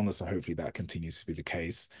think as long as hopefully that continues to be the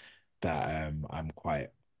case, that I'm quite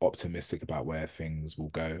optimistic about where things will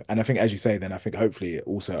go. And I think, as you say, then I think hopefully it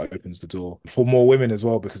also opens the door for more women as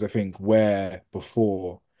well, because I think where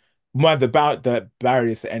before the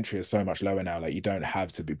barriers to entry are so much lower now. Like you don't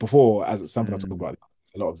have to be before, as something I talk Hmm. about,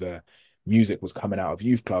 a lot of the music was coming out of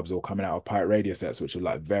youth clubs or coming out of pirate radio sets, which are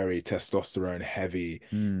like very testosterone heavy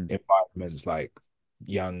Hmm. environments, like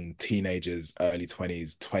young teenagers, early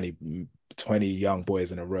 20s, 20 young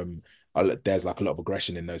boys in a room. There's like a lot of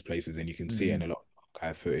aggression in those places, and you can see it in Hmm. a lot of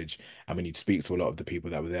archive footage. And when you speak to a lot of the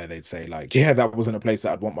people that were there, they'd say like, yeah, that wasn't a place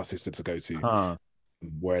that I'd want my sister to go to. Huh.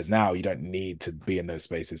 Whereas now you don't need to be in those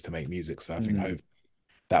spaces to make music. So I think Hmm. hope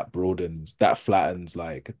that broadens, that flattens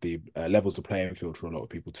like the levels of playing field for a lot of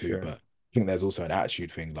people too. Sure. But I think there's also an attitude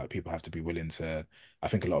thing. Like people have to be willing to. I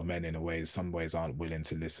think a lot of men, in a way, some ways, aren't willing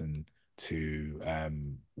to listen to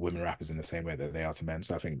women rappers in the same way that they are to men.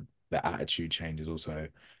 So I think the attitude change is also,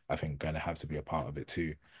 I think, going to have to be a part of it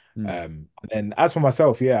too. Hmm. And then as for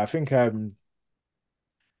myself, yeah, I think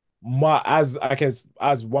my as I guess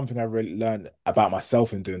as one thing I really learned about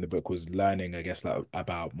myself in doing the book was learning, I guess, like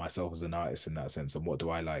about myself as an artist in that sense, and what do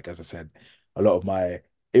I like. As I said, a lot of my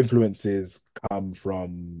influences come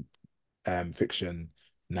from fiction,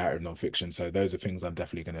 narrative non-fiction. So those are things I'm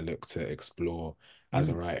definitely going to look to explore as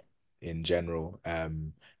Hmm. a writer in general.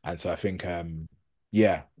 And so I think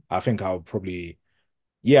yeah, I think I'll probably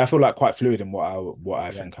yeah, I feel like quite fluid in what I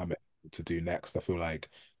Yeah. think I'm able to do next. I feel like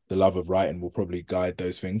the love of writing will probably guide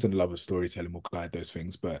those things, and the love of storytelling will guide those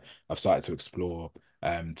things. But I've started to explore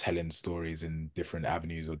telling stories in different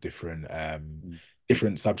avenues or Hmm.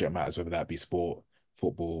 different subject matters, whether that be sport,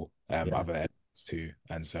 football, Yeah. other elements too.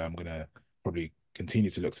 And so I'm gonna probably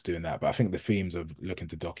continue to look to doing that. But I think the themes of looking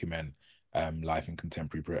to document life in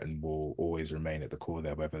contemporary Britain will always remain at the core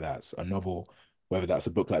there, whether that's a novel, whether that's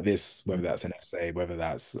a book like this, whether Hmm. that's an essay, whether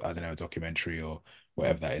that's, I don't know, a documentary or Hmm.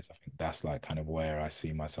 whatever that is. I think that's like kind of where I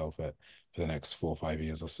see myself at for the next 4 or 5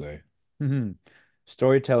 years or so. Hmm.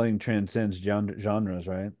 Storytelling transcends genres,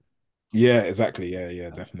 right? Yeah, exactly. Yeah, yeah,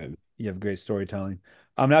 Uh, definitely. You have great storytelling.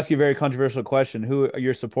 I'm gonna ask you a very controversial question. Who are you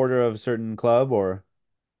a supporter of a certain club or?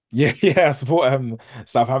 Yeah, yeah, I support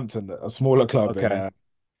Southampton, a smaller club in Okay. yeah,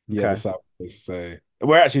 the Okay. South. So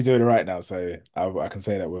we're actually doing it right now. So I can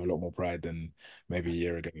say that with a lot more pride than maybe a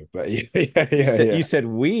year ago. But yeah, yeah, yeah, You yeah. said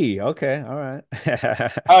we. Okay. All right.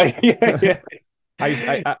 Oh yeah,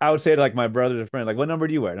 yeah. I would say to like my brother's a friend, like, what number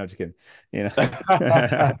do you wear? No, just kidding. You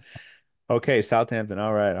know. Okay, Southampton.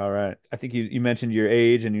 All right, all right. I think you mentioned your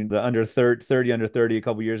age and the under 30 under 30 a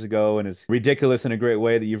couple years ago, and it's ridiculous in a great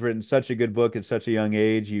way that you've written such a good book at such a young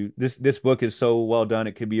age. This book is so well done,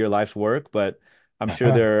 it could be your life's work, but I'm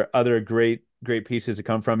sure there are other great pieces to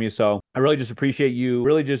come from you. So I really just appreciate you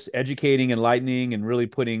really just educating, enlightening, and really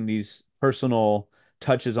putting these personal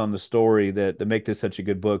touches on the story that make this such a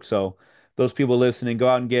good book. So those people listening, go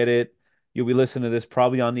out and get it. You'll be listening to this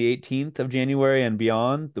probably on the 18th of January and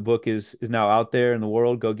beyond. The book is now out there in the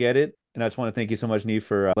world. Go get it. And I just want to thank you so much, Neve,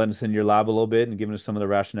 for letting us into your lab a little bit and giving us some of the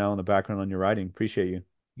rationale and the background on your writing. Appreciate you.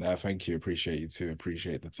 No, thank you. Appreciate you too.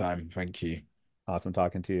 Appreciate the time. Thank you. Awesome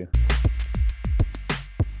talking to you.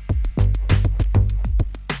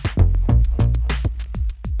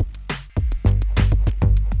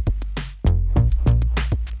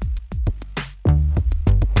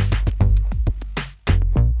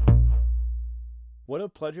 What a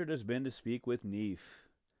pleasure it has been to speak with Neef.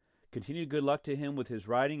 Continued good luck to him with his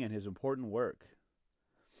writing and his important work.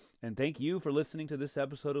 And thank you for listening to this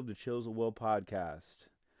episode of the Chills of Will podcast.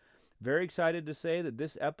 Very excited to say that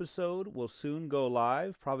this episode will soon go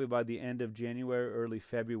live, probably by the end of January, early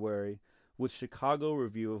February, with Chicago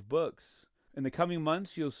Review of Books. In the coming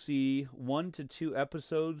months, you'll see 1 to 2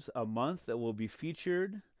 episodes a month that will be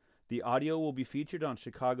featured. The audio will be featured on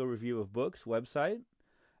Chicago Review of Books website,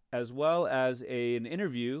 as well as an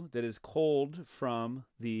interview that is culled from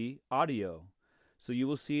the audio. So you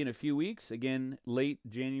will see in a few weeks, again, late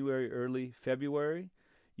January, early February,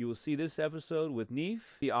 you will see this episode with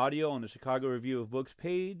Neef, the audio on the Chicago Review of Books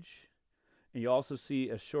page, and you'll also see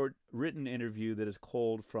a short written interview that is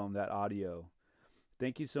culled from that audio.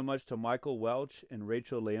 Thank you so much to Michael Welch and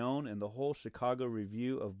Rachel Leone and the whole Chicago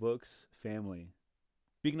Review of Books family.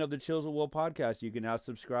 Speaking of the Chills at Will podcast, you can now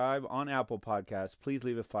subscribe on Apple Podcasts. Please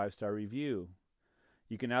leave a 5-star review.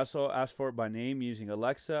 You can also ask for it by name using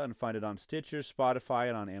Alexa and find it on Stitcher, Spotify,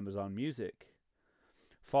 and on Amazon Music.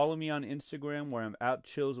 Follow me on Instagram where I'm at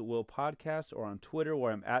Chills at Will Podcast, or on Twitter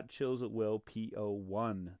where I'm at Chills at Will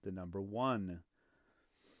PO1, the number 1.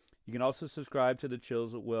 You can also subscribe to the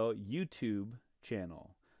Chills at Will YouTube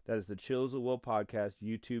channel. That is the Chills at Will Podcast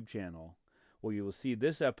YouTube channel, where you will see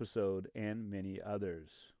this episode and many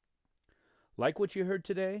others. Like what you heard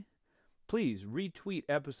today? Please retweet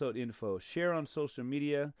episode info, share on social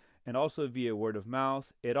media, and also via word of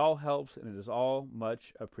mouth. It all helps, and it is all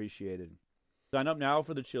much appreciated. Sign up now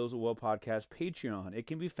for the Chills at Will Podcast Patreon. It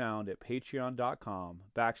can be found at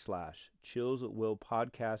patreon.com/Chills at Will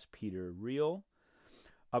Podcast Peter Real.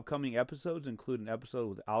 Upcoming episodes include an episode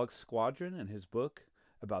with Alex Squadron and his book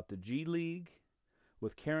about the G League,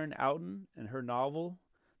 with Karen Outen and her novel.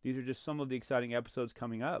 These are just some of the exciting episodes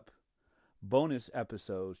coming up. Bonus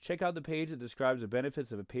episodes. Check out the page that describes the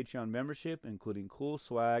benefits of a Patreon membership, including cool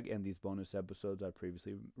swag and these bonus episodes I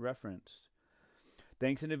previously referenced.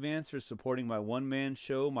 Thanks in advance for supporting my one-man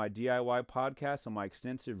show, my DIY podcast, and my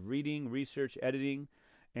extensive reading, research, editing,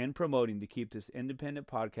 and promoting to keep this independent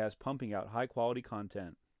podcast pumping out high-quality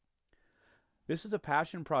content. This is a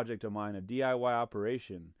passion project of mine, a DIY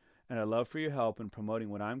operation, and I love for your help in promoting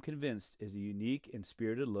what I'm convinced is a unique and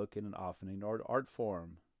spirited look in an often ignored art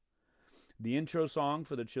form. The intro song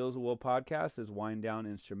for the Chills at Will podcast is Wind Down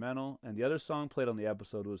Instrumental, and the other song played on the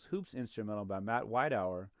episode was Hoops Instrumental by Matt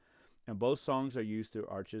Whitehour, and both songs are used through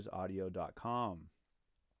archesaudio.com.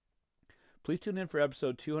 Please tune in for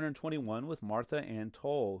episode 221 with Martha Ann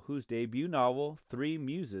Toll, whose debut novel, Three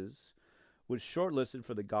Muses, was shortlisted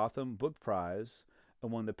for the Gotham Book Prize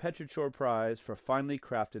and won the Petrichor Prize for finely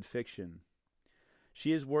crafted fiction. She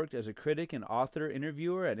has worked as a critic and author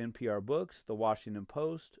interviewer at NPR Books, The Washington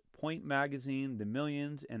Post, Point Magazine, The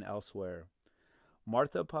Millions, and elsewhere.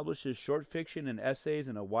 Martha publishes short fiction and essays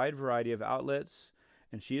in a wide variety of outlets,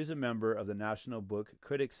 and she is a member of the National Book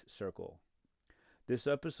Critics Circle. This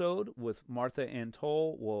episode with Martha Ann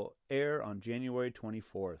Toll will air on January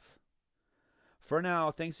 24th. For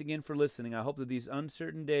now, thanks again for listening. I hope that these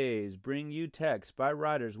uncertain days bring you texts by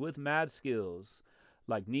writers with mad skills,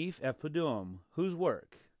 like Neef Epoudom, whose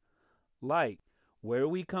work, like Where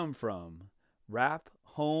We Come From, Rap,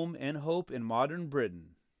 Home, and Hope in Modern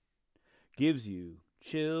Britain, gives you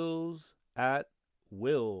chills at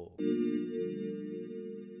will.